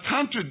a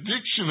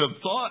contradiction of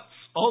thoughts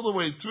all the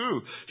way through.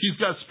 He's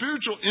got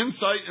spiritual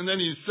insight, and then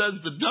he says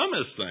the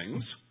dumbest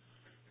things.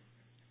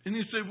 And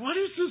you say, what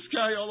is this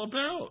guy all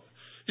about?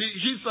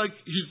 He's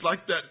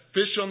like that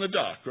fish on the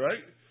dock,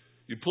 right?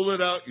 You pull it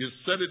out, you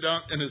set it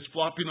down, and it's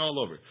flopping all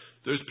over.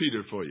 There's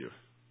Peter for you.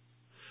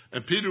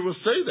 And Peter will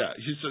say that.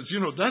 He says,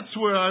 that's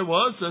where I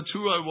was. That's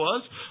who I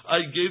was.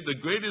 I gave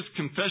the greatest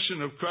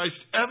confession of Christ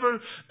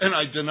ever, and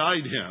I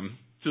denied him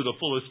to the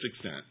fullest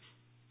extent.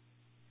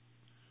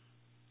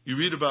 You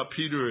read about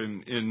Peter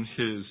in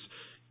his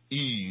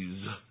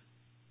ease.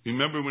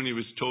 Remember when he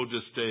was told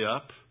to stay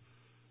up?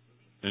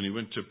 And he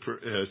went to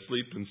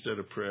sleep instead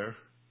of prayer?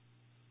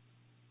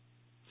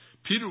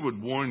 Peter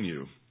would warn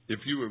you, if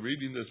you were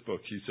reading this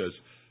book, he says,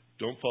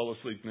 Don't fall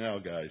asleep now,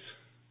 guys.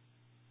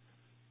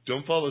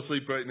 Don't fall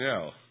asleep right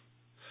now.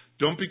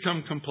 Don't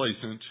become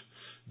complacent.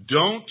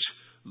 Don't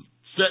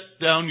set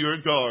down your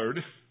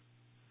guard,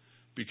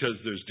 because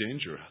there's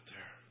danger out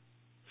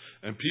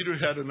there. And Peter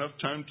had enough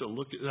time to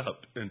look it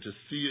up and to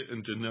see it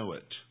and to know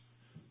it,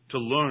 to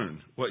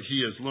learn what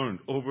he has learned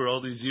over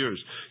all these years.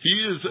 He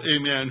is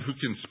a man who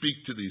can speak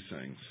to these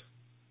things.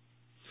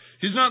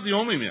 He's not the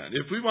only man.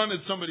 If we wanted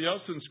somebody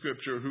else in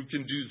Scripture who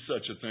can do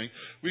such a thing,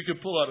 we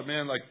could pull out a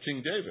man like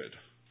King David.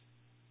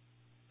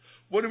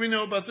 What do we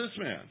know about this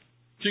man?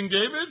 King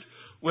David?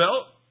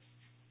 Well,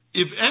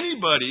 if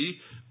anybody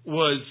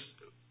was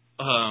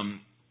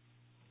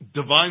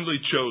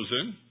divinely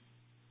chosen,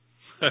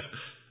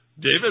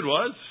 David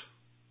was,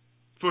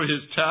 for his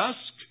task.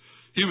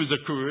 He was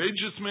a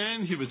courageous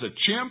man. He was a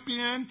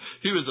champion.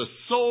 He was a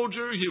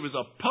soldier. He was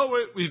a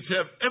poet. We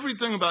have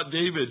everything about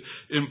David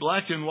in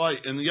black and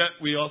white, and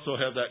yet we also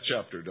have that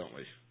chapter, don't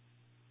we?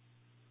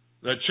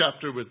 That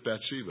chapter with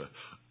Bathsheba.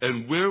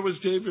 And where was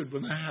David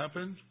when that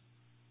happened?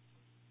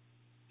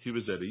 He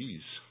was at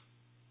ease.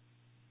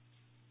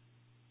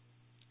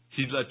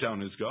 He let down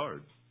his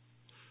guard.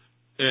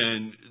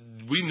 And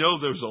we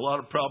know there's a lot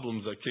of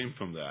problems that came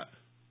from that.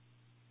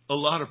 A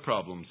lot of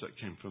problems that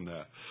came from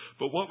that.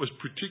 But what was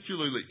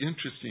particularly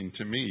interesting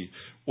to me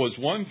was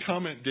one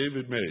comment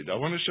David made. I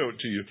want to show it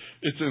to you.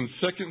 It's in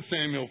 2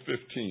 Samuel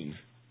 15.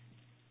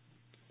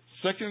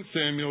 2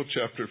 Samuel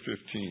chapter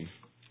 15.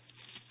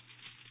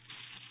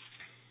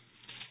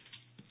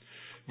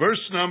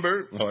 Verse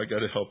number, I got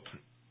to help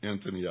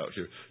Anthony out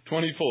here.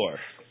 24.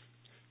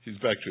 He's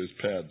back to his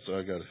pad, so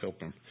I got to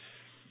help him.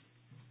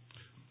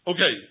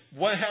 Okay,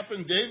 what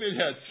happened? David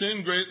had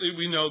sinned greatly.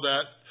 We know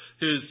that.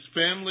 His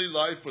family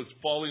life was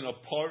falling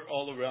apart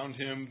all around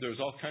him.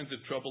 There's all kinds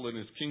of trouble in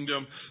his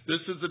kingdom.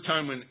 This is the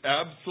time when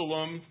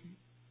Absalom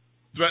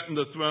threatened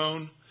the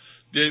throne.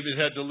 David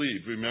had to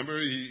leave. Remember,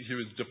 he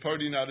was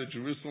departing out of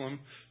Jerusalem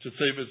to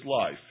save his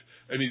life.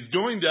 And he's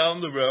going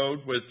down the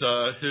road with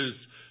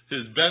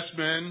his best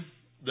men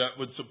that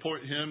would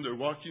support him. They're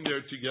walking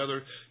there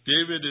together.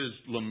 David is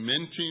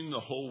lamenting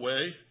the whole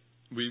way.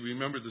 We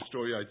remember the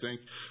story, I think.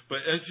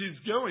 But as he's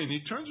going, he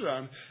turns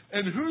around,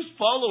 and who's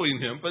following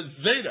him but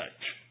Zadok?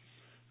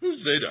 Who's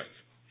Zadok?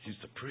 He's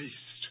the priest.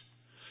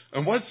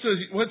 And what's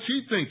he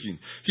thinking?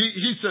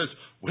 He says,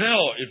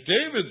 well, if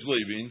David's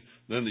leaving,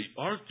 then the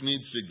ark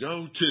needs to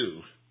go too.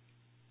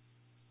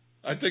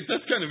 I think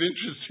that's kind of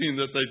interesting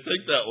that they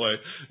think that way.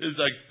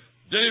 It's like,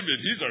 David,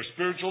 he's our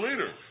spiritual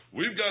leader.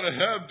 We've got to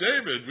have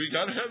David. We've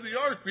got to have the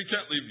ark. We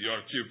can't leave the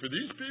ark here for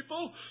these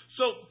people.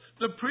 So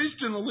the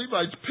priest and the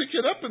Levites pick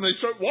it up and they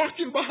start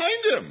walking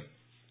behind him.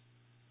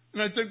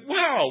 And I think,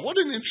 wow, what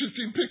an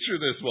interesting picture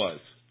this was.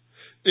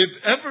 If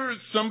ever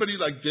somebody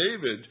like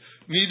David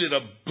needed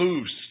a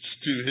boost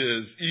to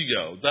his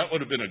ego, that would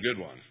have been a good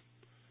one.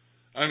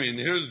 I mean,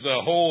 here's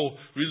the whole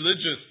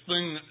religious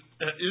thing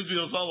that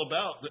Israel's all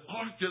about, the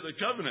Ark of the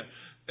Covenant.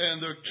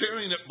 And they're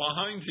carrying it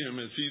behind him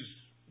as he's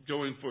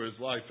going for his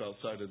life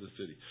outside of the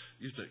city.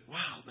 You think,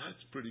 wow,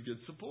 that's pretty good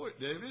support,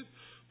 David.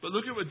 But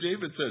look at what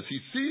David says. He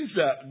sees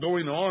that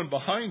going on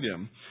behind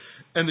him.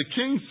 And the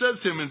king says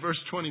to him in verse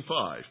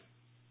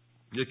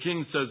 25, the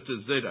king says to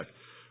Zadok,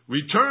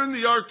 return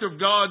the ark of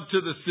God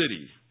to the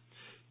city.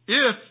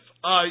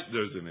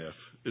 There's an if.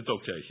 It's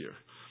okay here.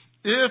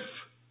 If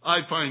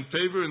I find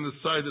favor in the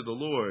sight of the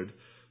Lord,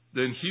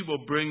 then he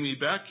will bring me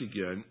back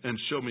again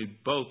and show me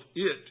both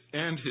it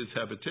and his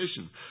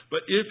habitation.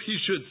 But if he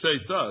should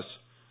say thus,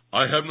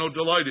 I have no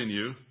delight in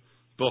you.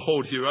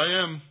 Behold, here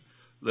I am.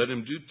 Let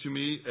him do to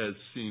me as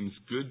seems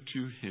good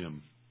to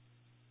him.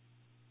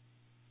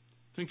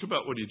 Think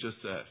about what he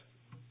just said.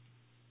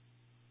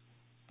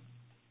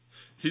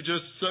 He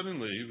just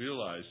suddenly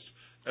realized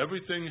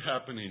everything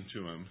happening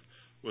to him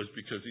was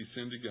because he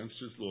sinned against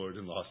his Lord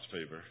and lost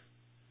favor.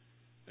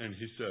 And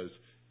he says,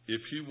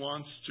 if he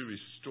wants to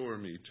restore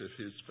me to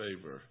his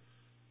favor,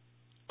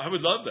 I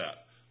would love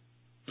that.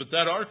 But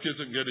that ark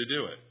isn't going to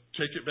do it.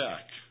 Take it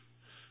back.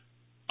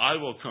 I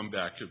will come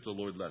back if the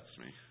Lord lets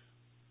me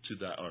to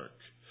that ark.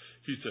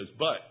 He says,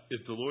 but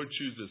if the Lord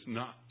chooses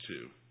not to,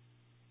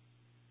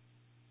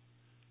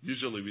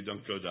 usually we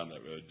don't go down that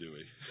road, do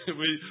we?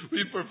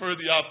 we prefer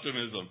the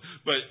optimism.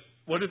 But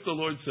what if the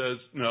Lord says,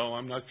 no,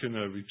 I'm not going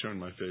to return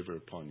my favor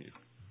upon you?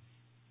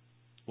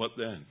 What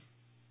then?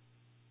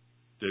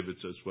 David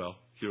says, well,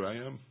 here I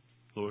am,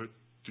 Lord.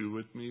 Do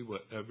with me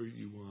whatever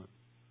you want.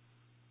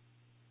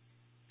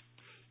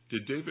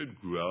 Did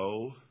David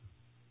grow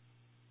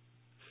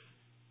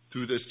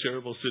through this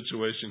terrible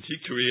situation? He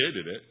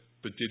created it,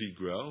 but did he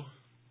grow?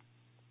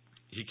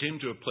 He came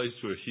to a place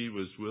where he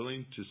was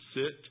willing to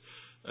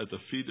sit at the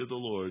feet of the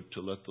Lord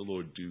to let the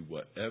Lord do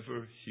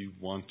whatever he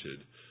wanted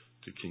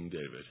to King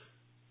David.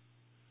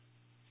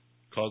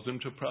 Cause him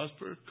to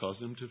prosper, cause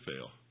him to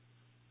fail.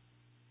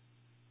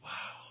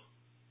 Wow.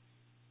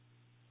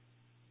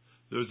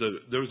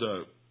 There was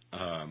a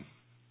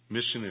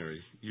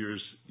missionary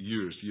years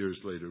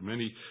later,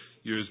 many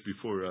years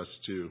before us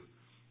too.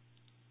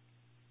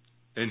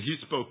 And he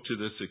spoke to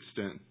this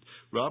extent.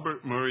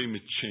 Robert Murray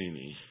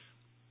McChaney.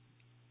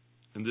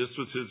 And this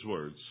was his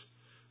words.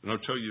 And I'll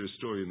tell you a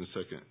story in a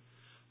second.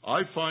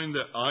 I find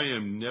that I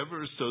am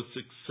never so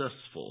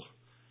successful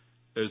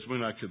as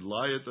when I could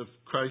lie at the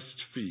Christ's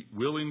feet,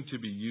 willing to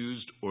be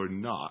used or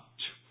not,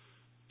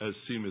 as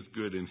seemeth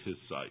good in his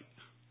sight.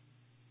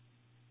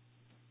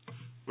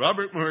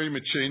 Robert Murray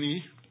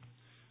McCheyne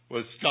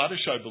was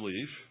Scottish, I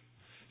believe.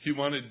 He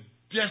wanted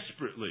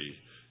desperately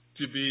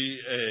to be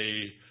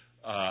a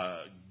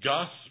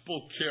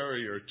gospel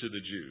carrier to the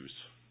Jews.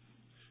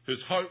 His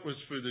heart was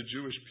for the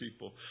Jewish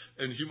people,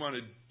 and he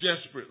wanted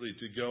desperately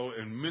to go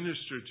and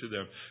minister to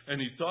them. And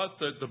he thought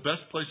that the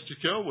best place to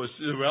go was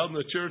around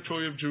the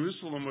territory of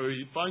Jerusalem, where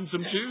he'd find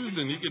some Jews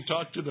and he could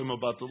talk to them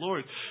about the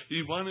Lord.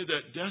 He wanted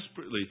that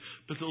desperately,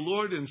 but the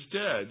Lord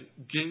instead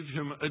gave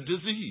him a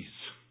disease,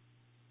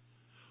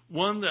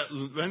 one that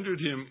rendered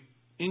him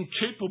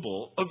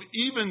incapable of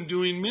even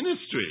doing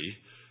ministry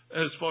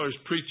as far as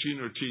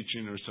preaching or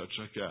teaching or such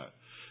like that.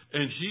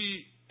 And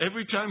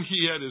every time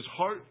he had his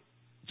heart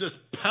just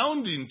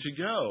pounding to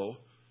go,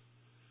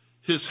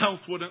 his health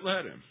wouldn't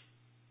let him.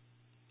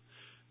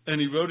 And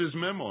he wrote his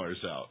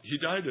memoirs out. He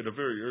died at a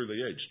very early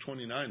age,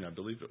 29, I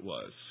believe it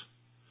was.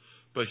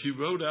 But he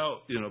wrote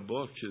out in a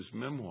book his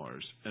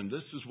memoirs, and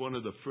this is one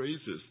of the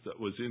phrases that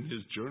was in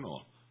his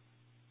journal.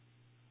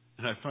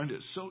 And I find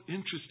it so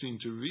interesting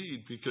to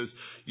read, because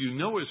you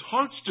know his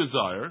heart's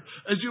desire,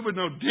 as you would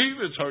know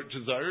David's heart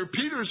desire,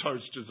 Peter's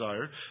heart's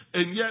desire,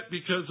 and yet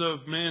because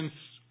of man's,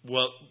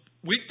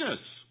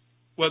 weakness,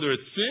 whether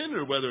it's sin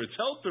or whether it's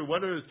health or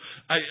whether it's,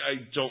 I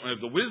don't have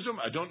the wisdom,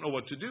 I don't know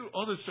what to do,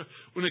 all this stuff.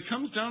 When it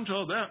comes down to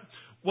all that,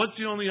 what's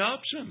the only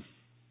option?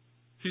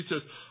 He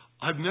says,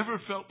 I've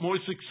never felt more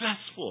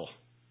successful.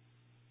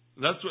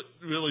 That's what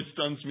really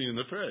stuns me in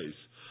the phrase.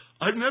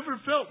 I've never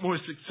felt more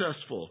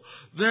successful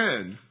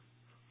than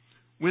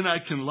when I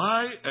can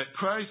lie at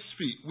Christ's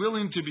feet,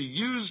 willing to be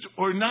used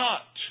or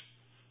not,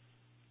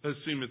 as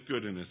seemeth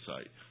good in his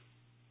sight.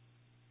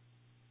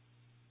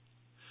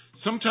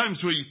 Sometimes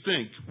we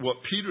think what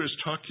Peter is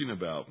talking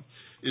about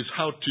is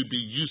how to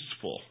be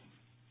useful.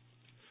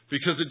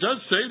 Because it does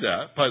say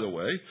that, by the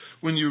way,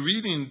 when you're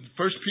reading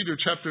 1 Peter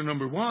chapter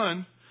number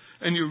 1,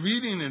 and you're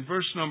reading in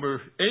verse number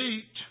 8,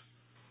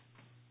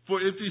 for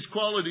if these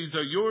qualities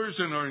are yours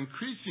and are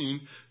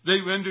increasing,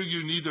 they render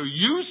you neither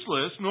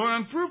useless nor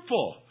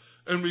unfruitful.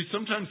 And we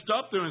sometimes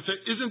stop there and say,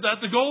 isn't that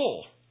the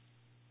goal?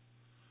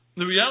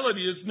 The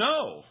reality is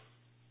no.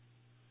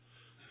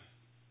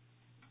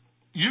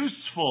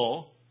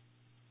 Useful,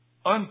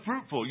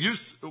 unfruitful.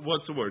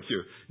 What's the word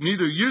here?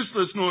 Neither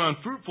useless nor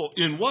unfruitful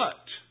in what?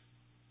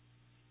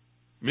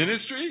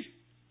 Ministry?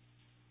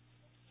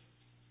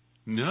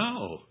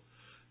 No.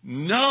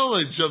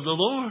 Knowledge of the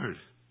Lord.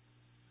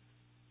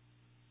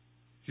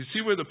 You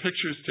see where the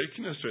picture is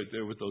taking us right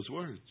there with those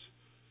words.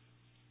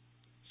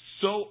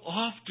 So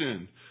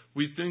often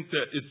we think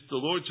that it's the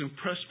Lord's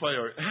impressed by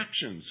our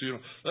actions.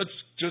 Let's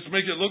just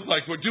make it look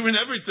like we're doing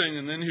everything.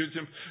 And then here's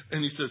him.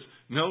 And he says,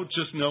 no,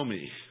 just know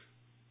me.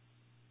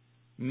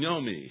 Know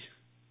me.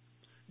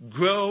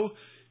 Grow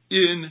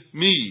in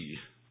me.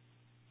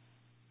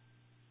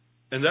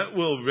 And that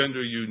will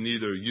render you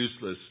neither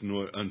useless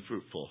nor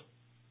unfruitful.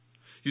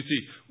 You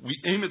see, we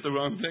aim at the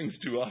wrong things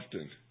too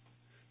often.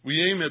 We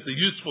aim at the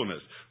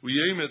usefulness. We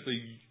aim at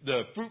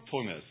the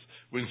fruitfulness.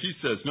 When he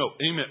says, no,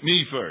 aim at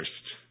me first.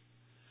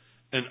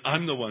 And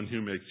I'm the one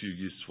who makes you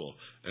useful.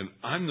 And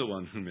I'm the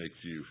one who makes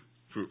you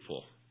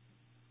fruitful.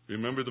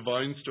 Remember the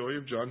vine story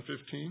of John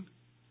 15?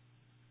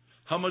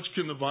 How much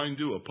can the vine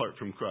do apart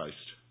from Christ?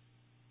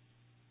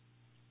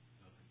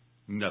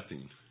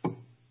 Nothing.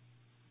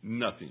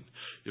 Nothing.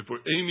 If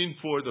we're aiming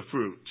for the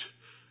fruit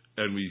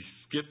and we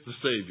skip the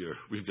Savior,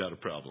 we've got a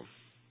problem.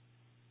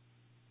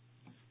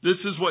 This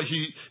is what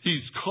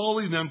he's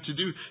calling them to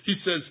do. He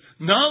says,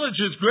 knowledge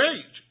is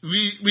great.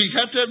 We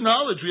have to have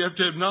knowledge. We have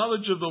to have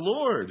knowledge of the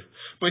Lord.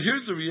 But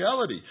here's the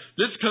reality.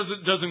 This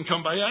doesn't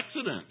come by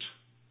accident.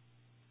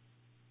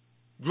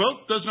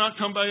 Growth does not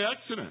come by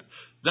accident.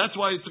 That's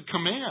why it's a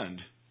command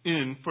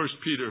in 1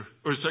 Peter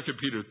or 2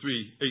 Peter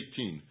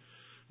 3:18.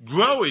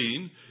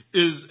 Growing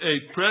is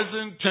a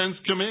present tense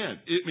command.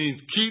 It means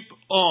keep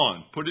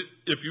on. Put it,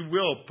 if you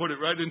will, put it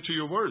right into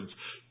your words.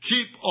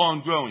 Keep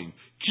on growing.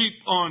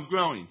 Keep on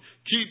growing.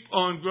 Keep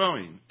on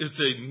growing. It's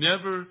a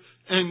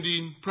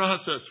never-ending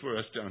process for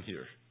us down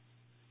here.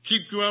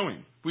 Keep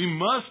growing. We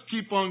must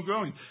keep on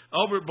growing.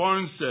 Albert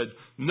Barnes said,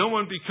 no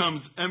one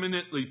becomes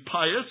eminently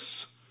pious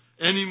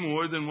any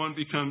more than one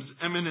becomes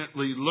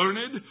eminently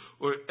learned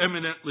or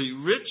eminently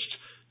rich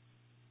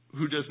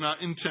who does not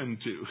intend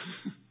to.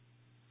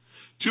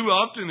 Too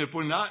often, if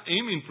we're not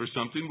aiming for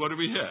something, what do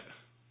we hit?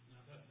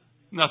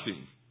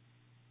 Nothing.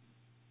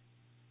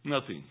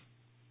 Nothing.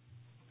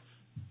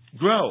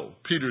 Grow,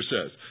 Peter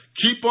says.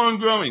 Keep on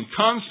growing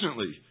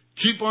constantly.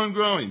 Keep on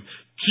growing.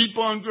 Keep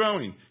on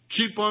growing.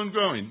 Keep on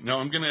growing. Now,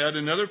 I'm going to add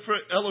another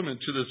element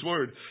to this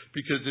word,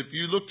 because if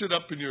you looked it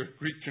up in your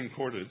Greek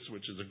concordance,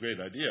 which is a great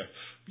idea,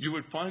 you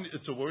would find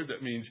it's a word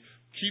that means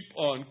keep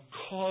on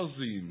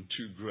causing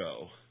to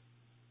grow.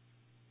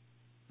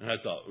 And I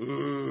thought,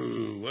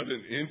 ooh, what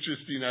an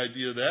interesting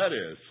idea that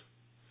is.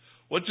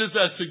 What does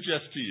that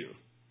suggest to you?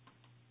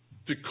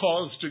 The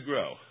cause to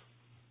grow.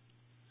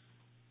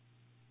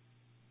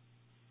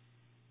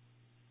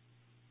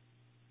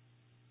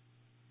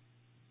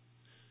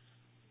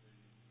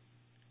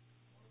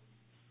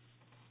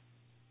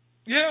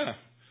 Yeah.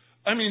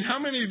 I mean, how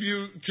many of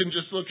you can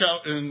just look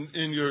out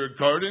in your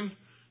garden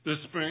this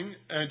spring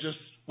and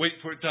just wait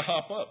for it to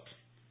hop up?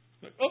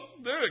 Like, oh,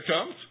 there it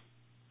comes.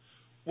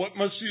 What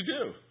must you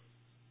do?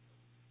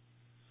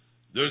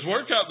 There's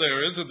work out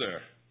there, isn't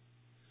there?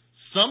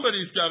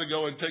 Somebody's got to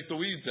go and take the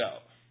weeds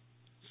out.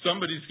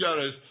 Somebody's got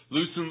to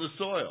loosen the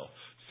soil.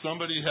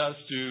 Somebody has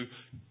to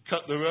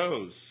cut the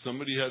rows.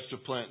 Somebody has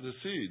to plant the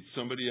seeds.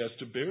 Somebody has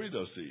to bury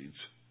those seeds.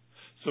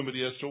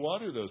 Somebody has to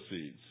water those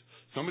seeds.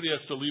 Somebody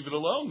has to leave it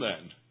alone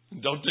then.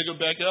 Don't dig them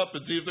back up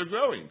and see if they're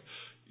growing.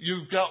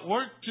 You've got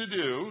work to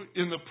do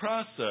in the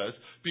process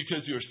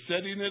because you're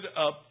setting it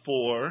up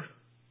for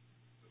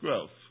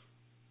growth.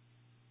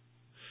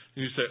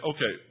 And you say,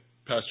 okay,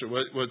 Pastor,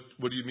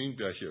 what do you mean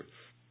by here?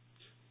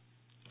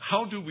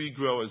 How do we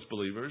grow as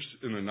believers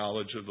in the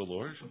knowledge of the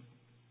Lord?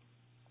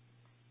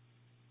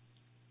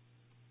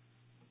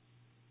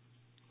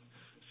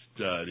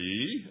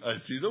 Study. I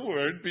see the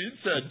word being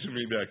said to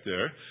me back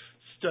there.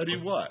 Study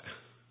what?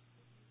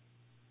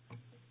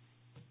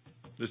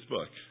 This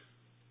book.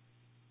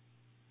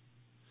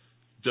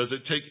 Does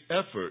it take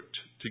effort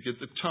to get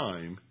the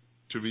time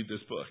to read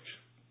this book?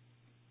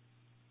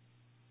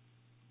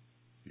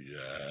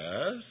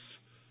 Yes.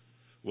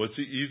 What's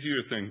the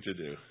easier thing to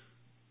do?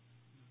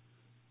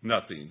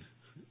 Nothing.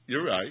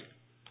 You're right.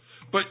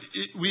 But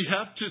we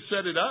have to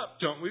set it up,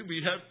 don't we?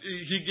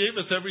 He gave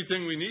us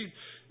everything we need.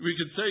 We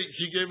could say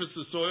He gave us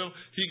the soil,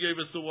 He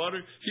gave us the water,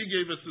 He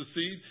gave us the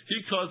seed, He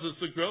caused us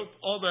the growth,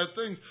 all that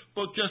things.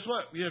 But guess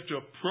what? We have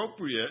to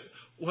appropriate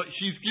what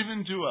He's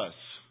given to us.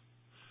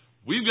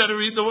 We've got to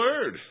read the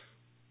Word.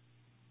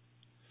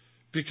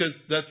 Because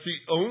that's the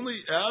only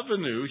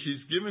avenue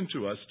He's given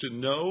to us to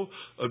know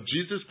of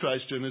Jesus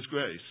Christ and His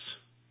grace.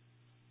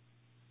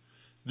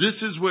 This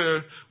is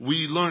where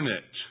we learn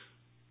it.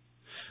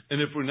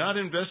 And if we're not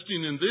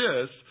investing in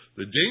this,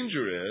 the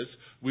danger is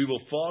we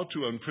will fall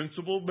to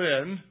unprincipled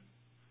men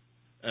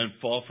and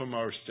fall from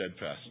our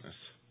steadfastness.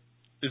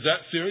 Is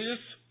that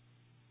serious?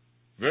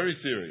 Very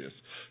serious.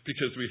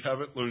 Because we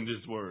haven't learned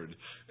His Word.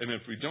 And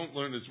if we don't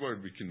learn His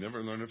Word, we can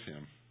never learn of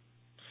Him.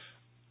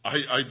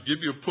 I give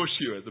you a push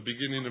here at the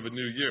beginning of a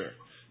new year.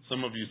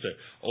 Some of you say,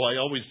 oh,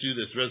 I always do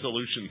this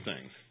resolution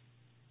thing.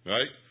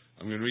 Right?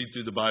 I'm going to read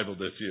through the Bible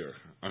this year.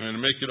 I'm going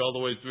to make it all the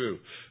way through.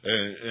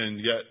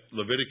 And yet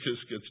Leviticus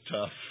gets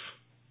tough.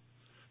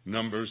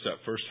 Numbers,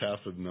 that first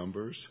half of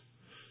Numbers.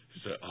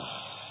 You say,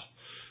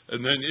 oh.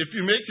 And then if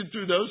you make it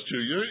through those two,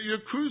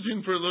 you're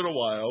cruising for a little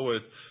while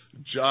with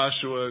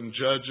Joshua and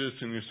Judges,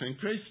 and you're saying,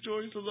 great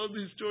stories, I love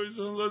these stories,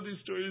 I love these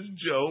stories.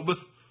 Job.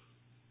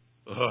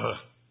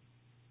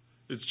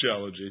 It's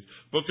challenging.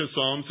 Book of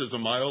Psalms is a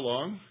mile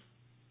long.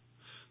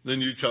 Then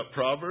you cut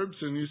Proverbs,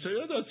 and you say,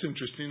 oh, that's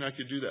interesting, I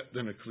could do that.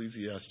 Then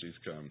Ecclesiastes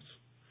comes.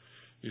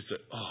 You say,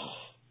 oh.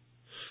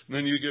 And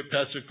then you get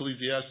past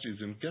Ecclesiastes,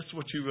 and guess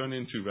what you run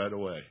into right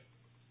away?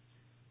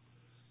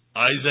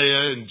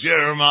 Isaiah and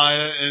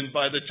Jeremiah, and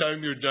by the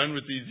time you're done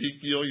with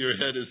Ezekiel, your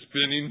head is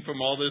spinning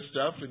from all this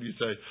stuff, and you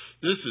say,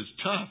 this is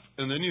tough.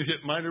 And then you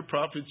hit minor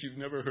prophets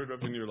you've never heard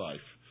of in your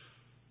life.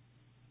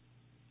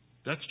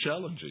 That's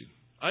challenging.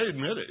 I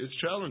admit it, it's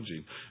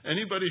challenging.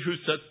 Anybody who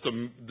sets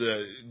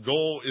the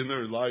goal in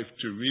their life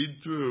to read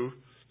through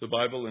the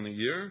Bible in a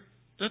year,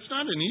 that's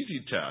not an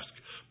easy task,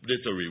 but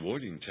it's a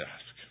rewarding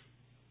task.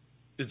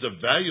 It's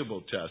a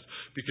valuable task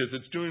because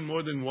it's doing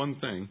more than one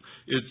thing.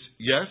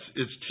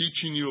 It's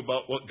teaching you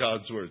about what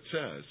God's Word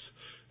says,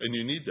 and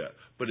you need that.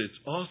 But it's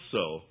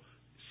also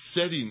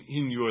setting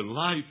in your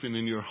life and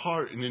in your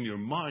heart and in your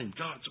mind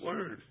God's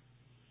Word.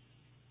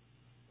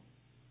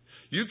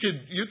 You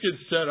could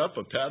set up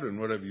a pattern,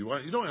 whatever you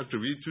want. You don't have to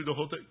read through the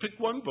whole thing. Pick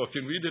one book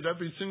and read it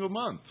every single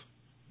month.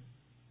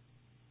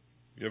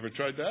 You ever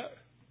tried that?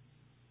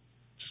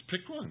 Just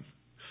pick one.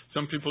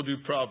 Some people do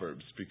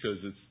Proverbs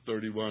because it's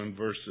 31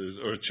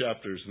 verses or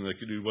chapters, and they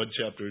can do one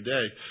chapter a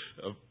day.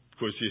 Of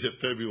course, you hit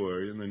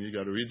February, and then you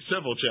got to read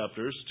several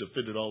chapters to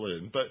fit it all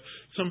in. But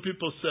some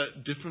people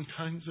set different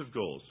kinds of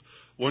goals.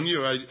 One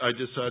year, I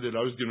decided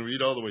I was going to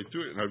read all the way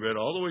through it, and I read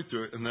all the way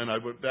through it, and then I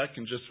went back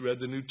and just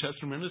read the New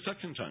Testament a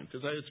second time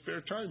because I had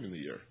spare time in the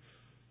year.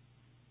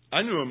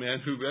 I knew a man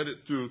who read it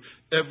through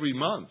every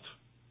month.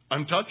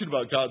 I'm talking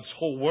about God's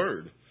whole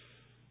Word.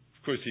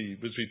 Of course, he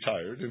was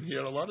retired, and he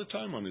had a lot of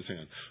time on his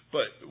hand.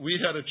 But we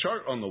had a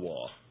chart on the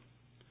wall.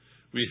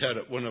 We had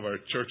at one of our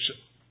church,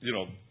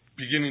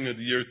 beginning of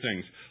the year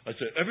things. I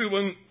said,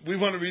 everyone, we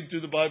want to read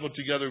through the Bible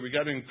together. We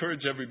got to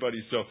encourage everybody.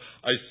 So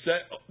I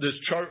set this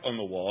chart on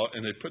the wall,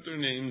 and they put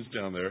their names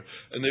down there,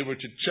 and they were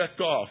to check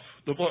off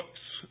the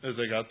books as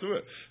they got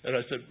through it. And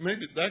I said,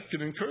 maybe that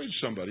could encourage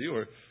somebody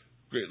or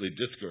greatly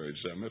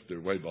discourage them if they're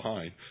way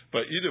behind.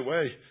 But either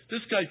way,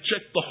 this guy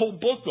checked the whole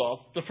book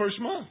off the first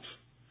month.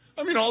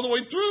 I mean, all the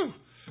way through.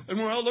 And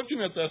we're all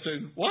looking at that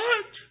saying,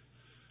 what?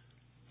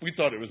 We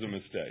thought it was a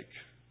mistake.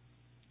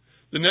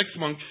 The next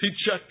month, he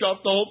checked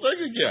off the whole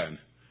thing again.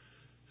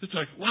 It's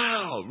like,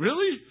 wow,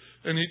 really?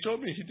 And he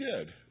told me he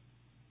did.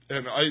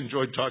 And I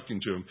enjoyed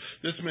talking to him.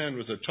 This man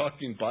was a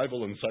talking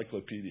Bible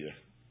encyclopedia.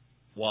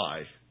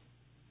 Why?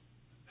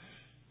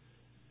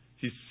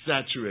 He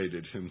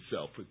saturated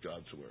himself with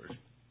God's Word.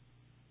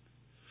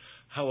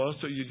 How else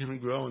are you going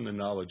to grow in the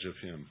knowledge of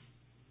Him?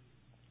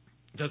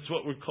 That's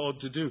what we're called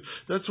to do.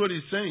 That's what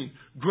He's saying.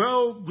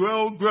 Grow,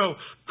 grow, grow.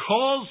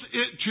 Calls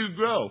it to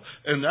grow.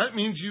 And that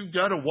means you've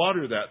got to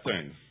water that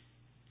thing.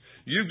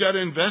 You've got to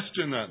invest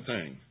in that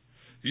thing.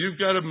 You've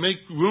got to make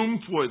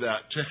room for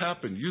that to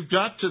happen. You've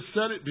got to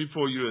set it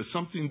before you as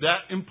something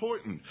that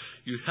important.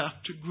 You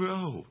have to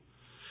grow.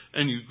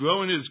 And you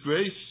grow in His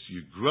grace.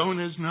 You grow in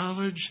His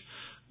knowledge.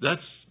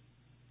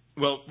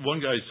 One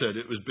guy said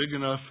it was big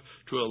enough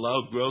to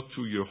allow growth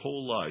through your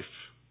whole life.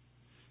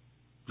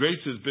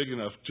 Grace is big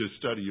enough to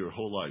study your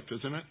whole life,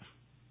 isn't it?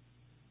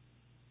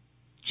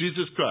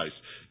 Jesus Christ.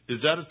 Is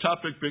that a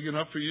topic big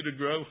enough for you to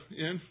grow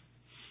in?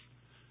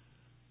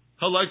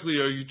 How likely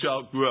are you to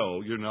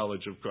outgrow your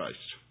knowledge of Christ?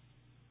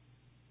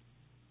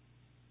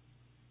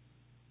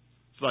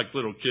 It's like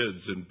little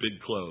kids in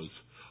big clothes.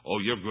 Oh,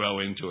 you'll grow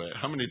into it.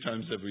 How many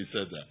times have we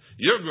said that?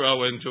 You'll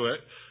grow into it.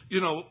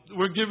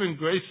 We're given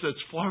grace that's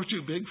far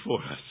too big for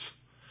us.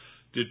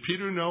 Did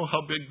Peter know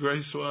how big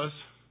grace was?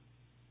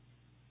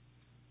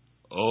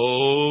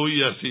 Oh,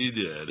 yes, he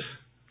did.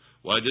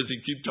 Why does he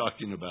keep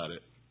talking about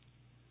it?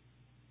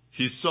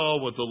 He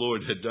saw what the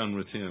Lord had done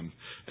with him,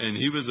 and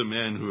he was a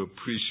man who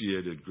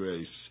appreciated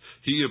grace.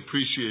 He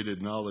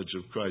appreciated knowledge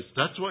of Christ.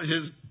 That's what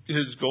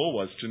his goal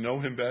was, to know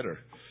Him better.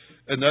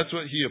 And that's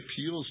what he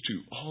appeals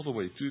to all the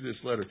way through this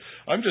letter.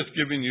 I'm just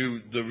giving you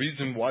the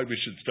reason why we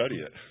should study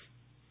it,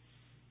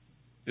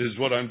 is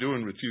what I'm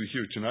doing with you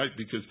here tonight,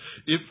 because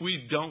if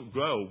we don't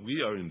grow,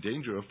 we are in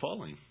danger of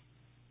falling.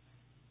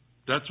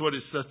 That's what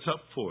it sets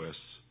up for us.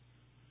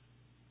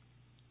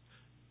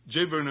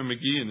 J. Vernon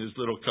McGee, in his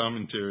little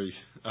commentary,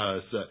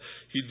 said,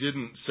 he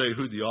didn't say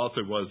who the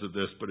author was of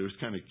this, but it was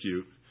kind of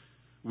cute.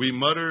 We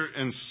mutter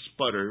and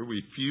sputter,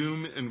 we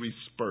fume and we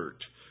spurt.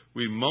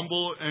 We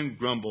mumble and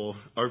grumble,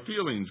 our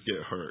feelings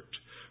get hurt.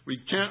 We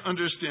can't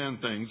understand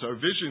things, our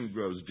vision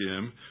grows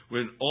dim,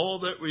 when all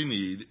that we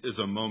need is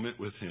a moment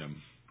with Him.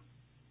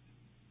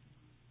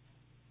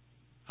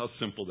 How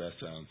simple that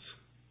sounds.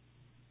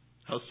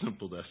 How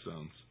simple that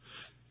sounds.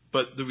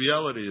 But the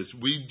reality is,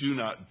 we do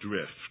not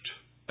drift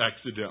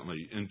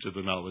accidentally into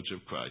the knowledge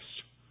of Christ.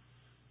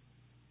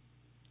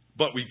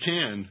 But we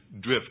can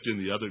drift in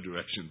the other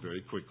direction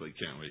very quickly,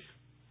 can't we?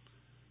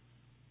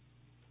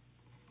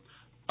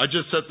 I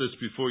just set this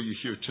before you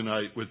here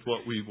tonight with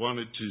what we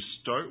wanted to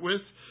start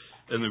with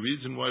and the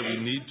reason why we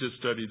need to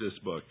study this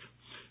book.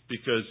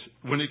 Because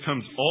when it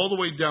comes all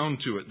the way down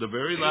to it, the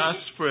very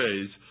last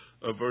phrase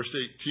of verse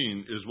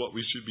 18 is what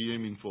we should be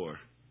aiming for.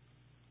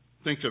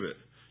 Think of it.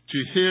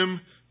 To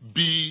Him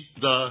be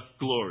the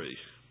glory.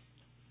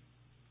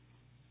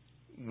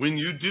 When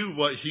you do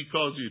what He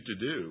calls you to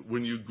do,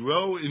 when you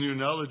grow in your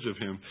knowledge of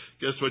Him,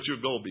 guess what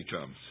your goal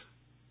becomes?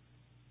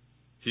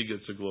 He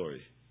gets the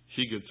glory.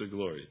 He gets the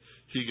glory.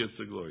 He gets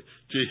the glory.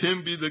 To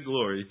Him be the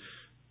glory,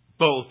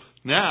 both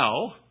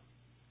now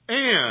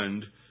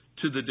and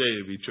to the day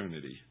of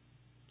eternity.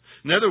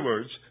 In other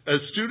words, as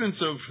students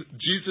of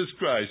Jesus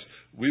Christ,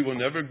 we will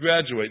never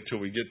graduate till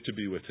we get to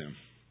be with Him.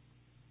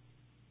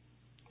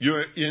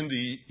 You're in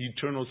the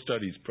Eternal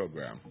Studies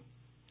program.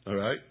 All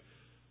right?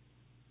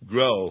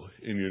 Grow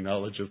in your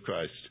knowledge of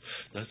Christ.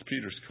 That's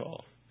Peter's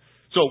call.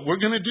 So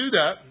we're going to do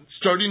that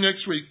starting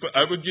next week, but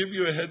I would give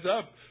you a heads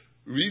up.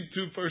 Read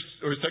through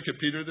 1st or 2nd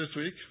Peter this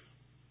week.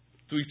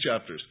 3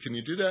 chapters. Can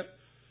you do that?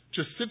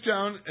 Just sit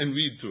down and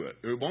read through it.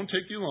 It won't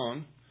take you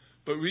long,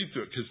 but read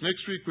through it. Because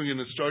next week we're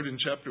going to start in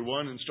chapter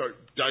 1 and start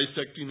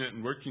dissecting it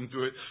and working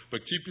through it,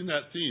 but keeping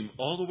that theme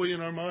all the way in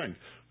our mind.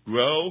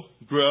 Grow,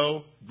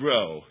 grow,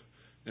 grow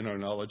in our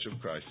knowledge of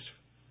Christ.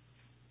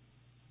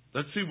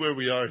 Let's see where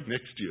we are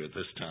next year at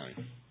this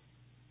time.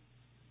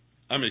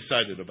 I'm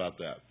excited about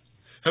that.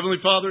 Heavenly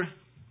Father,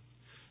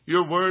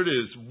 Your Word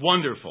is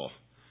wonderful,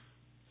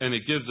 and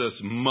it gives us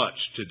much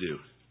to do.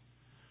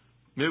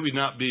 May we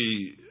not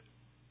be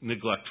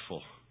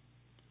neglectful.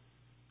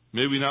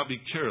 May we not be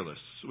careless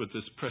with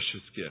this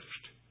precious gift.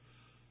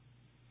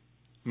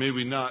 May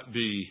we not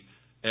be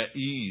at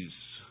ease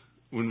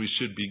when we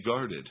should be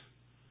guarded.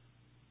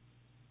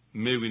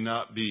 May we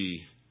not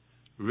be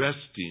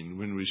resting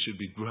when we should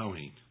be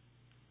growing.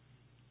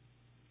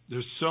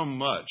 There's so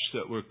much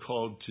that we're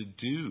called to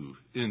do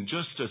in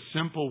just a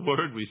simple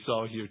word we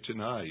saw here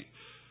tonight.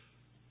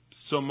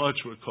 So much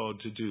we're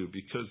called to do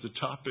because the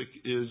topic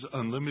is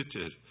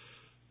unlimited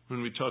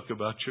when we talk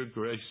about Your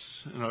grace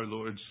and our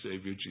Lord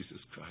Savior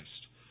Jesus Christ.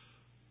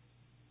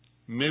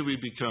 May we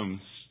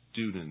become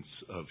students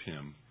of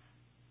Him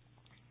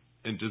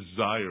and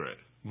desire it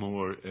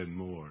more and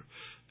more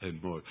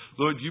and more.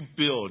 Lord, You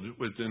build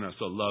within us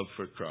a love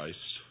for Christ.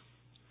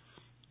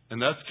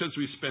 And that's because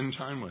we spend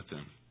time with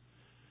Him.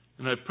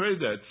 And I pray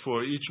that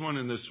for each one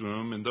in this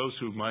room and those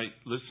who might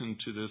listen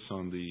to this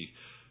on the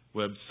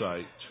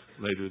website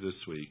later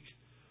this week,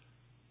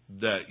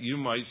 that you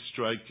might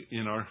strike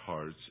in our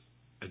hearts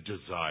a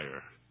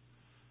desire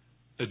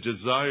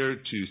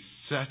to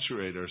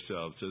saturate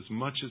ourselves as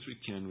much as we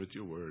can with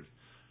your word,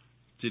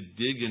 to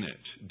dig in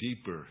it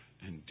deeper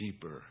and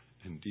deeper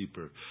and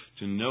deeper,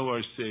 to know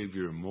our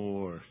Savior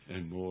more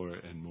and more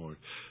and more.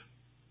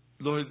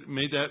 Lord,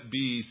 may that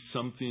be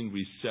something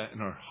we set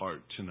in our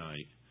heart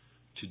tonight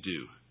to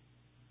do,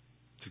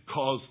 to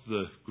cause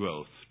the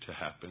growth to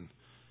happen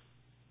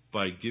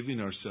by giving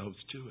ourselves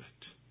to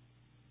it.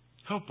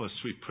 Help us,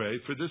 we pray,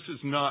 for this is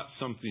not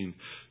something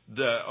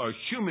that our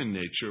human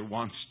nature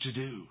wants to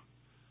do.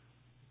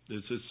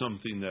 This is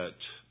something that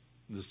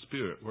the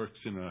Spirit works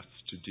in us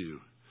to do.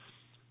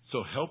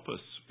 So help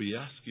us, we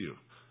ask you.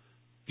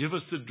 Give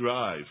us the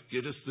drive.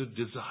 Give us the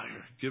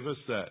desire. Give us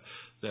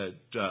that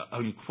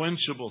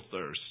unquenchable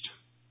thirst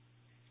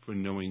for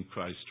knowing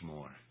Christ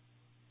more.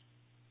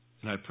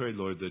 And I pray,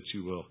 Lord, that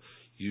you will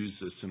use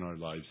this in our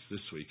lives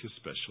this week,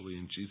 especially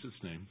in Jesus'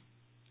 name.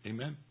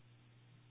 Amen.